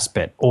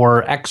respite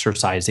or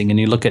exercising, and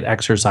you look at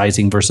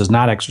exercising versus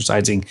not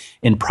exercising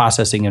in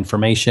processing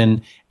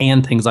information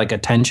and things like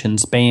attention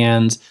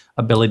spans,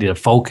 ability to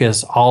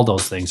focus, all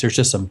those things. There's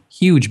just some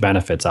huge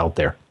benefits out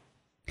there.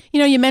 You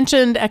know, you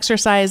mentioned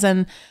exercise,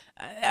 and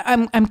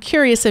I'm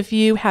curious if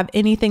you have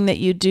anything that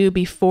you do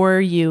before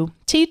you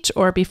teach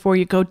or before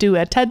you go do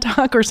a TED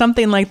Talk or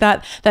something like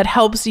that that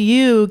helps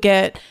you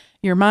get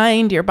your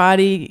mind, your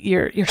body,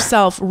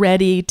 yourself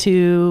ready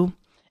to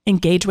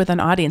engage with an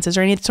audience. Is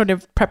there any sort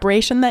of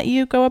preparation that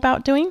you go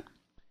about doing?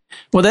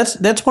 Well,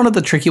 that's one of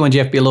the tricky ones you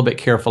have to be a little bit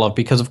careful of,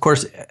 because, of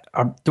course,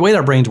 the way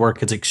our brains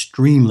work is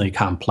extremely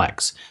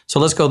complex.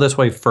 So let's go this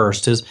way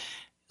first. Is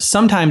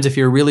sometimes if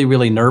you're really,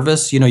 really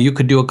nervous, you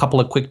could do a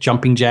couple of quick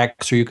jumping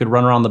jacks, or you could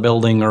run around the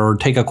building or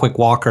take a quick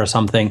walk or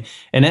something.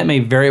 And that may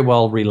very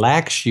well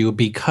relax you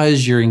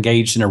because you're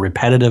engaged in a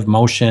repetitive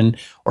motion,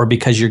 or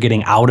because you're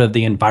getting out of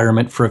the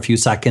environment for a few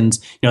seconds.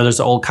 There's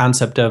the old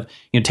concept of,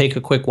 take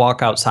a quick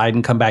walk outside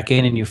and come back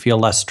in and you feel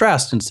less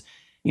stressed. And,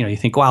 you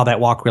think, wow, that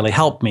walk really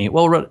helped me.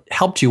 Well, what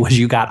helped you was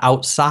you got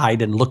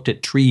outside and looked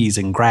at trees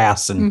and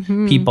grass and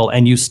people,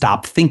 and you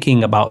stopped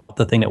thinking about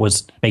the thing that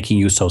was making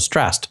you so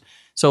stressed.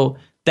 So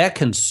that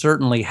can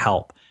certainly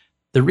help.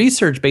 The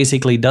research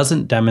basically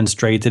doesn't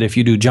demonstrate that if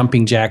you do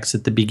jumping jacks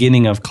at the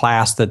beginning of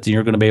class that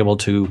you're going to be able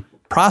to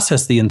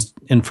process the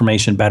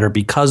information better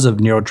because of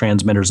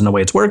neurotransmitters and the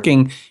way it's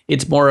working.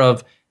 It's more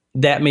of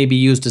that may be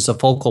used as a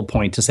focal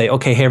point to say,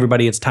 okay, hey,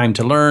 everybody, it's time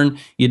to learn.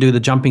 You do the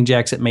jumping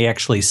jacks, it may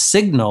actually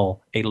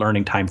signal a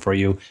learning time for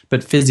you.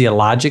 But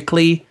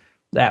physiologically,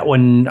 that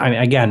one,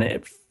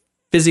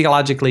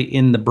 physiologically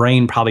in the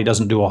brain probably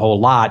doesn't do a whole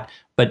lot,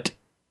 but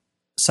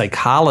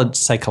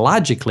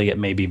psychologically, it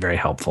may be very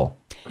helpful.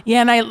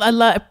 Yeah, and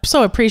I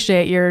so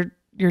appreciate you're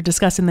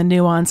discussing the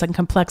nuance and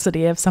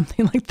complexity of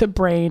something like the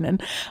brain,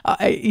 and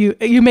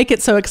you make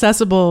it so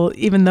accessible,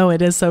 even though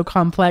it is so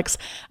complex.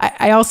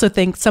 I also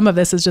think some of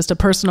this is just a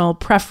personal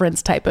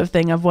preference type of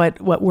thing of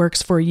what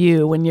works for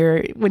you when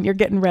you're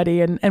getting ready,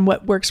 and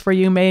what works for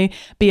you may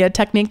be a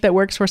technique that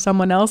works for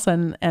someone else,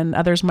 and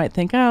others might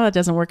think, oh, that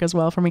doesn't work as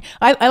well for me.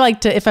 I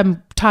like to, if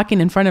I'm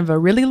talking in front of a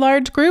really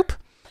large group,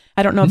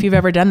 I don't know if you've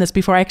ever done this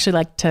before. I actually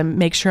like to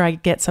make sure I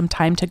get some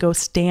time to go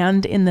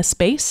stand in the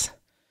space.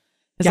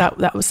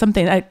 That was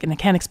something I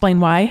can't explain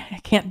why. I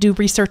can't do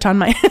research on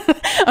my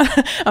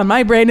on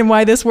my brain and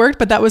why this worked,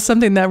 but that was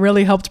something that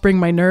really helped bring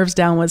my nerves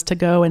down, was to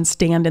go and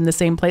stand in the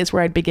same place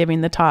where I'd be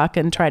giving the talk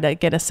and try to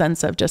get a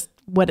sense of just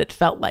what it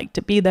felt like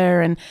to be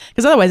there. And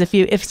because otherwise,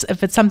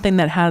 if it's something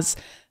that has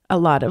a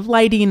lot of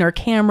lighting or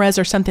cameras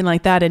or something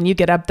like that, and you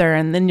get up there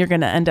and then you're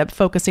going to end up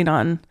focusing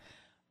on,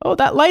 oh,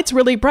 that light's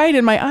really bright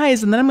in my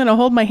eyes, and then I'm going to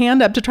hold my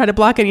hand up to try to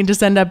block it, and you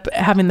just end up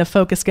having the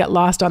focus get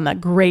lost on that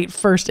great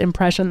first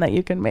impression that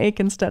you can make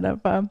instead of,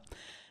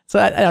 so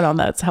I don't know,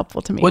 that's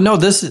helpful to me. Well, no,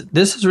 this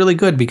is really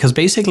good, because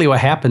basically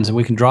what happens, and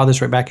we can draw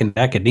this right back into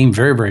academia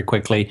very, very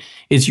quickly,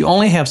 is you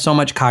only have so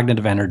much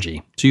cognitive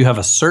energy. So you have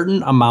a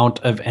certain amount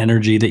of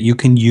energy that you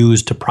can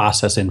use to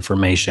process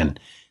information.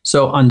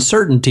 So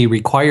uncertainty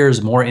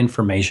requires more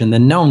information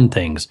than known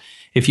things.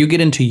 If you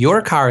get into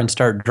your car and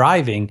start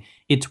driving,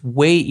 it's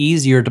way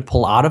easier to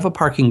pull out of a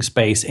parking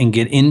space and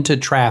get into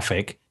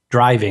traffic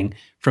driving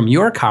from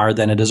your car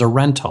than it is a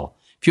rental,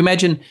 If you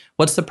imagine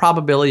what's the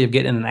probability of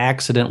getting in an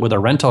accident with a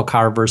rental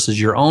car versus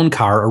your own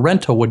car, a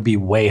rental would be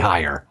way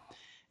higher.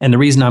 And the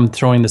reason I'm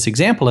throwing this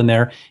example in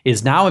there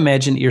is now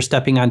imagine you're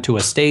stepping onto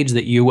a stage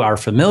that you are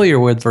familiar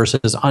with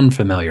versus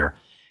unfamiliar.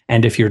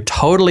 And if you're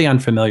totally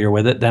unfamiliar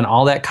with it, then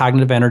all that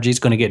cognitive energy is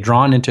going to get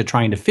drawn into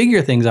trying to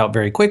figure things out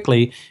very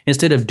quickly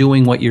instead of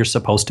doing what you're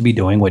supposed to be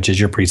doing, which is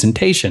your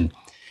presentation.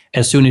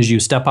 As soon as you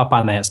step up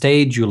on that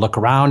stage, you look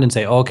around and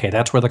say, okay,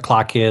 that's where the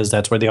clock is,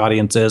 that's where the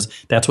audience is,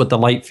 that's what the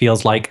light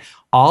feels like.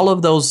 All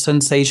of those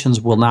sensations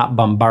will not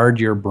bombard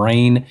your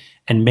brain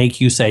and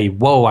make you say,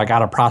 whoa, I got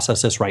to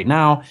process this right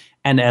now.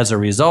 And as a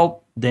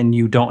result, then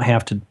you don't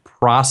have to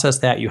process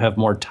that. You have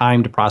more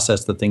time to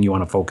process the thing you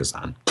want to focus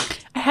on.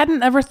 I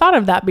hadn't ever thought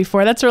of that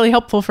before. That's really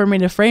helpful for me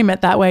to frame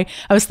it that way.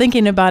 I was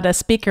thinking about a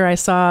speaker I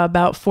saw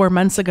about 4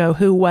 months ago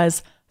who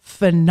was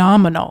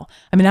phenomenal.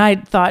 I mean, I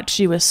thought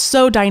she was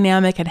so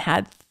dynamic and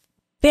had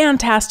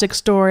fantastic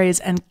stories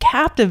and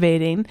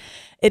captivating.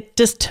 It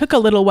just took a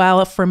little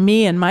while for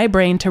me and my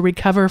brain to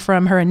recover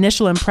from her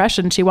initial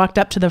impression. She walked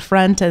up to the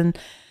front and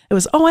it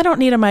was, oh, I don't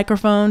need a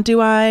microphone,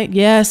 do I?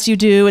 Yes, you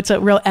do. It's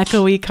a real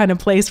echoey kind of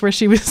place where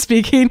she was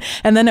speaking.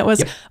 And then it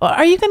was, well,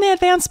 are you going to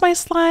advance my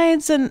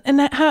slides? And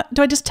how,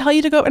 do I just tell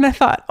you to go? And I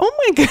thought, oh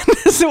my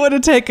goodness, it would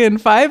have taken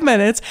 5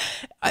 minutes.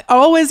 I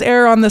always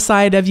err on the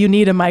side of you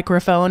need a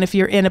microphone. If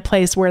you're in a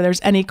place where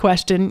there's any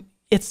question,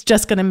 it's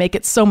just going to make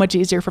it so much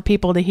easier for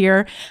people to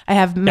hear. I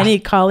have many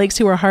colleagues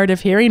who are hard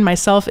of hearing.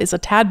 Myself is a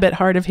tad bit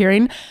hard of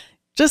hearing.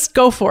 Just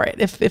go for it.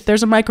 If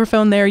there's a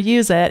microphone there,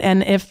 use it.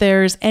 And if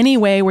there's any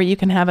way where you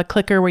can have a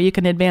clicker where you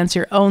can advance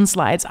your own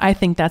slides, I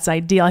think that's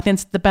ideal. I think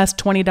it's the best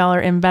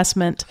 $20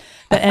 investment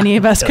that any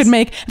of us could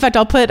make. In fact,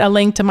 I'll put a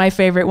link to my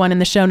favorite one in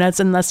the show notes,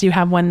 unless you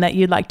have one that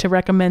you'd like to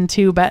recommend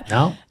too. But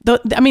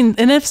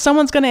and if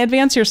someone's going to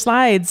advance your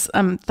slides,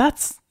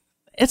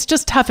 it's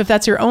just tough if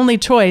that's your only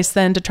choice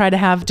then to try to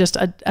have just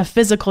a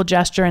physical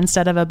gesture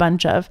instead of a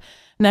bunch of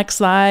next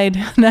slide,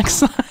 next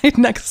slide,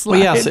 next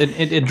slide. Well, yes,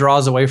 it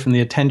draws away from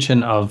the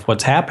attention of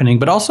what's happening.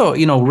 But also,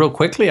 real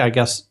quickly, I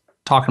guess,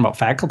 talking about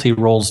faculty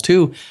roles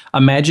too,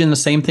 imagine the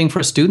same thing for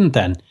a student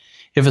then.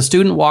 If a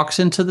student walks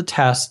into the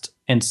test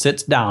and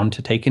sits down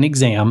to take an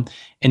exam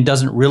and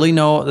doesn't really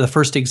know the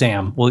first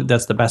exam, well,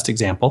 that's the best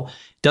example,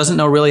 doesn't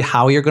know really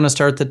how you're going to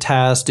start the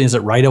test, is it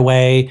right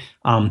away,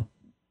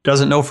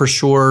 doesn't know for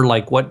sure,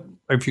 like what,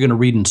 if you're going to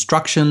read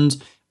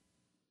instructions,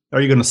 are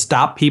you going to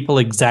stop people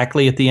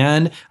exactly at the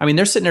end? I mean,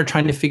 they're sitting there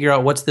trying to figure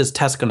out what's this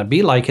test going to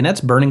be like, and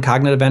that's burning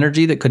cognitive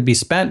energy that could be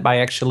spent by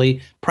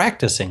actually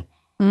practicing.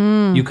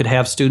 You could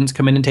have students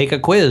come in and take a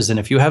quiz, and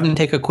if you haven't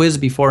taken a quiz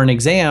before an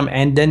exam,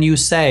 and then you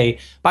say,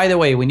 by the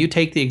way, when you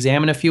take the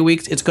exam in a few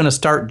weeks, it's going to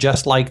start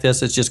just like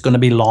this, it's just going to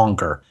be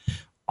longer.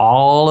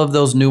 All of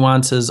those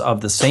nuances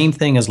of the same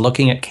thing as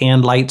looking at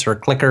canned lights or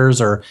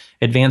clickers or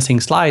advancing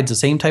slides, the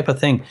same type of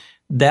thing,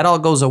 that all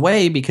goes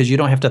away because you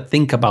don't have to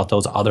think about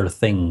those other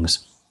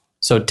things.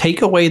 So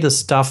take away the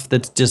stuff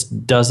that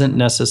just doesn't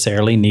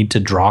necessarily need to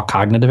draw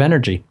cognitive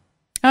energy.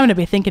 I'm going to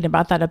be thinking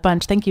about that a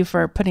bunch. Thank you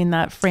for putting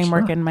that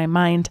framework in my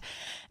mind.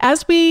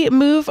 As we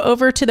move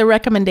over to the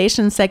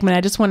recommendation segment,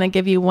 I just want to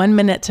give you 1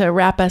 minute to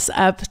wrap us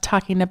up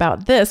talking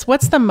about this.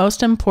 What's the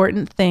most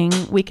important thing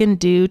we can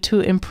do to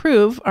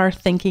improve our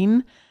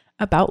thinking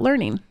about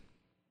learning?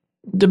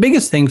 The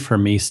biggest thing for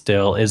me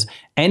still is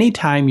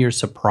anytime you're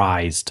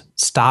surprised,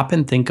 stop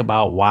and think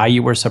about why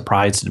you were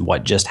surprised and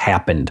what just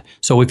happened.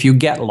 So if you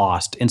get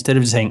lost, instead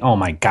of saying, oh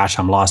my gosh,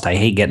 I'm lost, I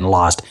hate getting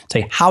lost,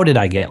 say, how did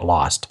I get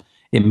lost?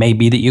 It may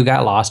be that you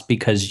got lost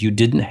because you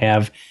didn't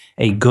have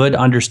a good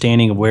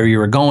understanding of where you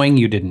were going,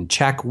 you didn't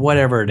check,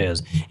 whatever it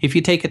is. If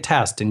you take a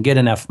test and get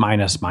an F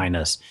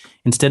minus,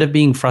 instead of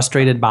being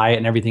frustrated by it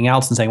and everything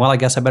else and saying, well, I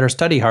guess I better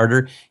study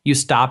harder, you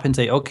stop and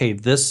say, okay,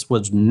 this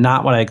was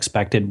not what I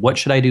expected. What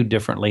should I do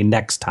differently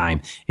next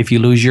time? If you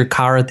lose your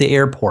car at the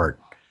airport,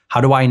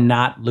 how do I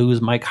not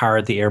lose my car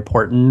at the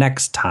airport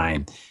next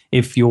time?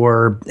 If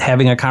you're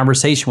having a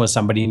conversation with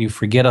somebody and you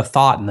forget a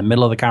thought in the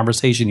middle of the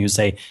conversation, you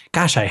say,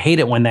 gosh, I hate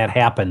it when that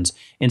happens.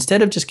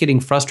 Instead of just getting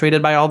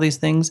frustrated by all these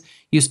things,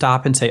 you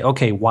stop and say,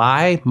 okay,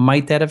 why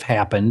might that have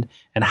happened?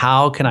 And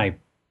how can I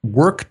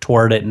work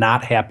toward it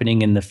not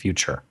happening in the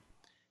future?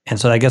 And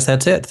so I guess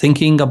that's it.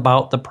 Thinking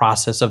about the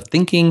process of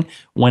thinking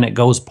when it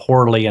goes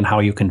poorly and how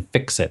you can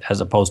fix it as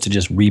opposed to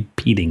just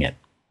repeating it.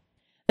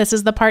 This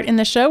is the part in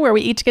the show where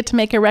we each get to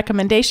make a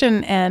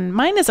recommendation, and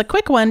mine is a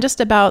quick one just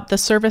about the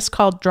service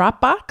called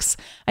Dropbox.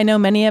 I know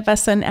many of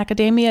us in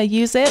academia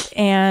use it,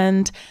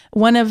 and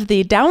one of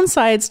the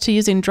downsides to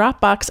using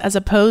Dropbox as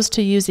opposed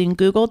to using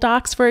Google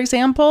Docs, for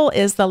example,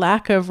 is the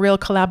lack of real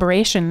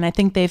collaboration. And I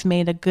think they've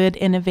made a good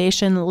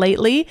innovation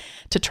lately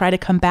to try to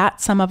combat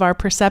some of our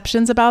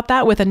perceptions about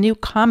that with a new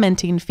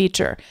commenting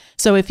feature.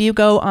 So if you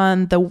go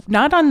on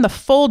not on the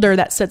folder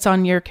that sits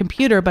on your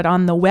computer, but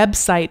on the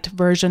website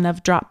version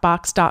of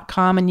Dropbox,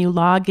 dropbox.com and you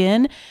log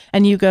in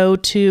and you go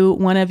to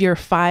one of your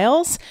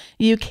files,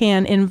 you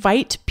can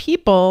invite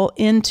people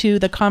into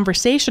the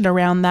conversation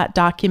around that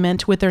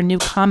document with their new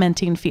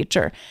commenting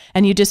feature.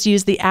 And you just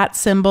use the @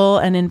 symbol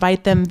and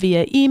invite them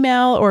via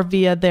email or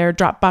via their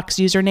Dropbox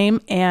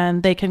username,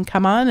 and they can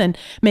come on and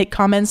make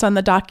comments on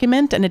the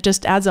document. And it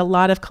just adds a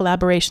lot of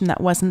collaboration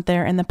that wasn't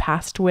there in the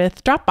past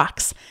with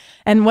Dropbox.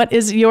 And what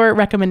is your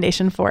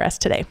recommendation for us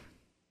today?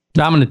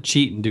 Now I'm going to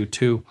cheat and do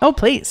two. Oh,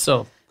 please.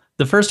 So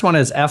the first one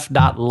is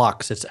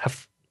f.lux. It's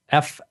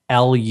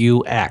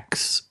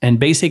F-L-U-X. And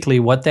basically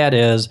what that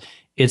is,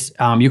 it's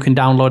you can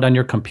download on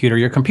your computer.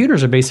 Your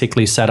computers are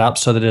basically set up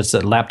so that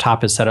the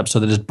laptop is set up so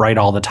that it's bright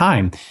all the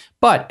time.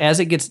 But as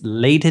it gets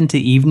late into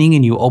evening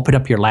and you open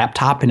up your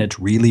laptop and it's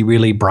really,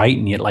 really bright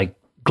and it like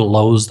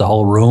glows the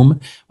whole room,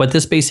 what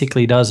this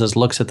basically does is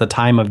looks at the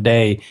time of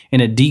day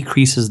and it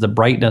decreases the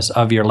brightness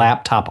of your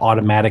laptop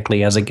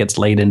automatically as it gets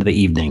late into the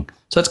evening.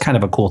 So that's kind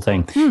of a cool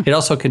thing. It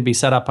also could be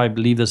set up, I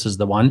believe this is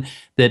the one,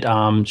 that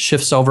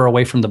shifts over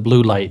away from the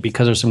blue light,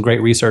 because there's some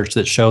great research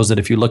that shows that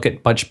if you look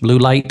at much blue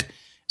light,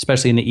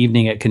 especially in the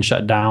evening, it can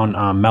shut down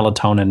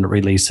melatonin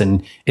release,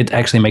 and it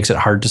actually makes it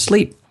hard to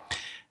sleep.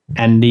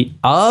 And the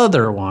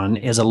other one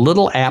is a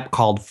little app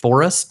called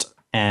Forest,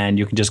 and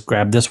you can just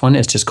grab this one.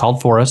 It's just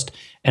called Forest.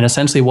 And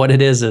essentially what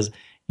it is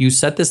you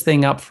set this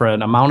thing up for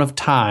an amount of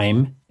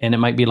time, and it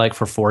might be like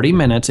for 40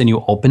 minutes, and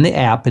you open the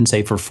app and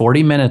say, for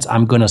 40 minutes,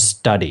 I'm going to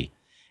study.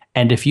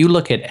 And if you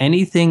look at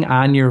anything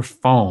on your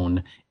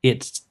phone,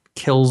 it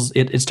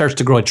starts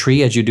to grow a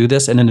tree as you do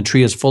this, and then the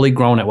tree is fully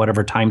grown at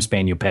whatever time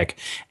span you pick.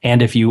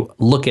 And if you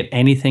look at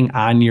anything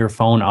on your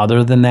phone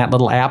other than that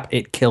little app,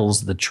 it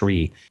kills the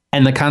tree.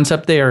 And the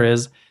concept there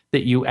is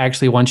that you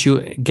actually, once you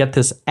get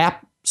this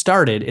app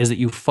started, is that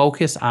you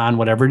focus on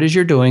whatever it is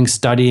you're doing,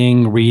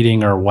 studying,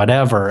 reading, or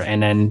whatever,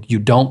 and then you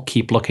don't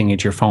keep looking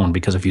at your phone,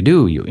 because if you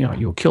do,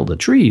 you'll kill the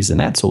trees, and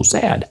that's so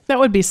sad. That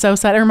would be so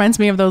sad. It reminds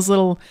me of those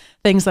little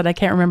things that I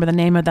can't remember the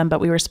name of them, but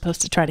we were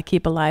supposed to try to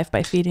keep alive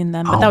by feeding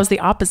them. But that was the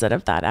opposite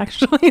of that,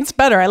 actually. It's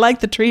better. I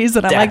like the trees,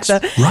 and I like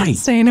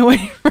staying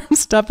away from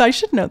stuff. I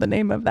should know the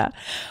name of that.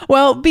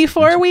 Well,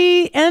 before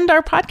we end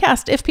our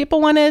podcast, if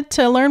people wanted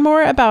to learn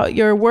more about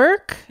your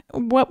work,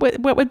 what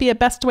would be a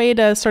best way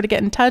to sort of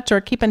get in touch or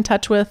keep in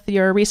touch with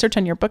your research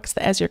and your books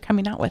as you're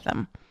coming out with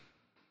them?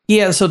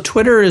 Yeah, so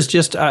Twitter is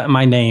just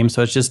my name.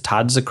 So it's just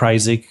Todd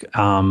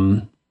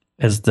Zakrajsek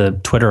as the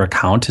Twitter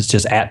account. It's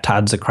just @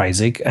 Todd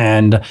Zakrajsek.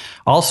 And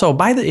also,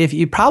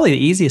 probably the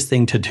easiest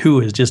thing to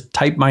do is just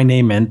type my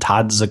name in,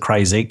 Todd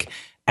Zakrajsek,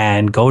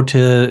 and go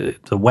to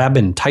the web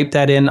and type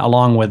that in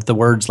along with the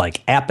words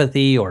like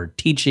apathy or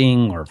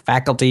teaching or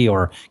faculty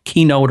or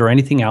keynote or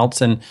anything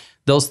else. And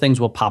those things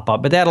will pop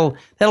up. But that'll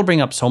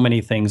bring up so many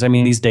things. I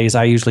mean, these days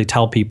I usually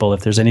tell people if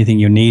there's anything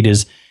you need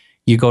is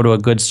you go to a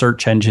good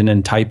search engine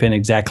and type in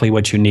exactly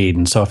what you need.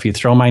 And so if you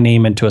throw my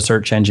name into a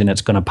search engine,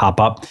 it's going to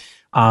pop up.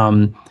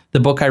 The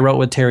book I wrote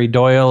with Terry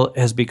Doyle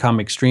has become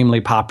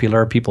extremely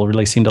popular. People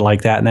really seem to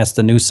like that. And that's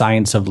The New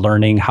Science of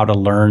Learning, How to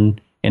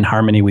Learn in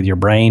Harmony with Your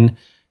Brain.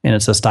 And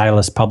it's a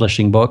Stylus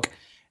publishing book.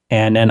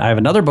 And then I have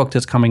another book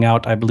that's coming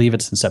out, I believe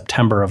it's in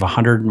September, of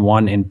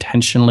 101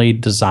 intentionally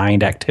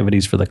designed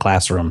activities for the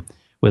classroom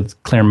with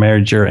Claire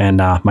Merger and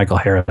Michael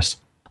Harris.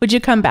 Would you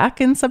come back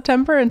in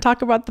September and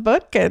talk about the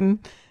book, and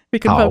we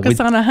can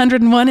focus on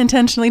 101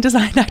 intentionally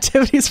designed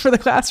activities for the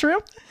classroom?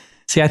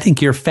 See, I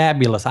think you're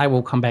fabulous. I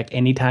will come back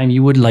anytime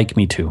you would like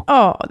me to.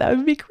 Oh, that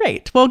would be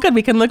great. Well, good.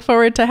 We can look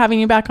forward to having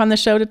you back on the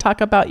show to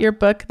talk about your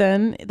book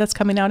then that's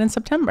coming out in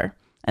September.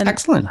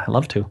 Excellent. I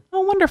love to. Oh,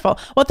 wonderful.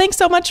 Well, thanks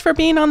so much for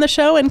being on the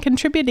show and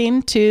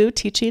contributing to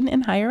teaching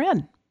in higher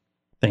ed.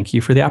 Thank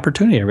you for the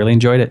opportunity. I really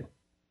enjoyed it.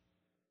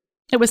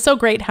 It was so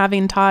great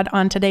having Todd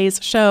on today's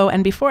show.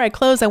 And before I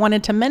close, I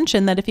wanted to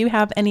mention that if you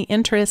have any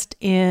interest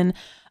in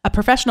a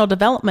professional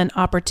development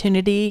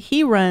opportunity,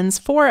 he runs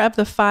 4 of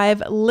the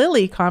 5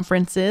 Lilly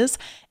conferences,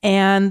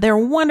 and they're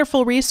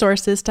wonderful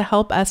resources to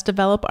help us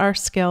develop our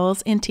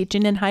skills in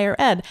teaching in higher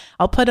ed.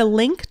 I'll put a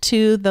link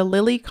to the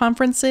Lilly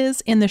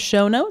conferences in the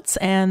show notes,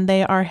 and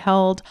they are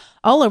held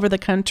all over the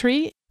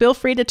country. Feel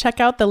free to check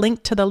out the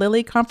link to the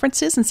Lilly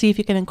conferences and see if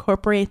you can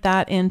incorporate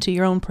that into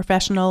your own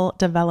professional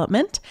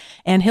development.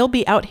 And he'll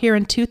be out here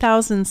in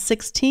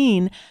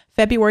 2016,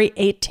 February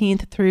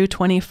 18th through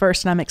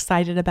 21st, and I'm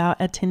excited about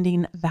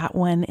attending that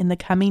one in the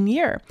coming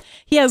year.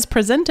 He has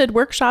presented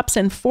workshops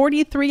in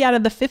 43 out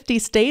of the 50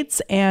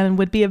 states and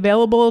would be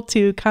available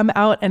to come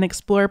out and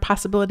explore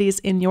possibilities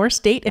in your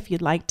state if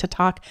you'd like to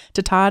talk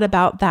to Todd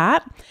about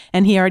that.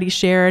 And he already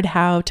shared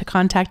how to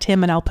contact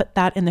him, and I'll put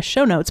that in the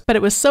show notes. But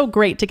it was so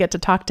great to get to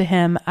talk to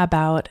him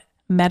about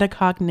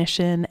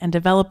metacognition and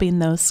developing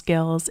those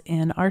skills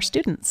in our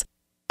students.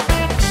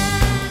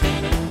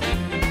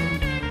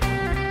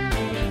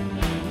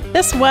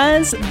 This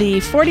was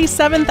the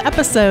 47th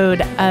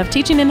episode of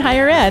Teaching in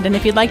Higher Ed, and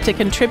if you'd like to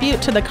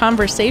contribute to the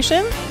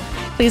conversation,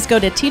 please go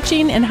to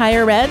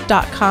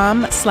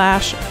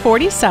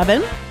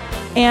teachinginhighered.com/47.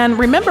 And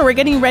remember, we're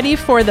getting ready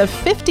for the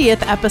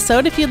 50th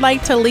episode. If you'd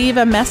like to leave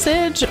a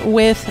message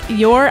with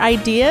your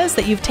ideas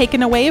that you've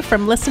taken away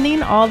from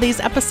listening all these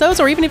episodes,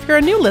 or even if you're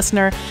a new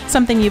listener,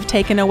 something you've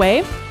taken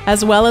away,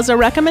 as well as a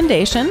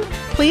recommendation,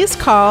 please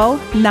call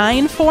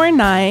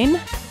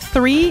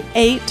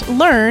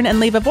 949-38-LEARN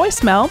and leave a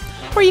voicemail.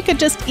 Or you could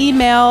just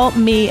email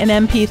me an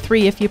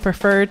MP3 if you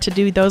prefer to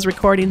do those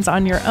recordings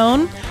on your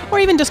own, or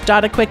even just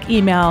jot a quick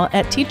email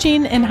at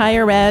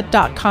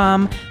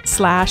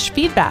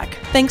teachinginhighered.com/feedback.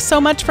 Thanks so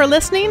much for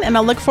listening, and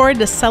I'll look forward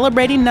to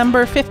celebrating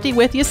number 50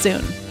 with you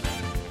soon.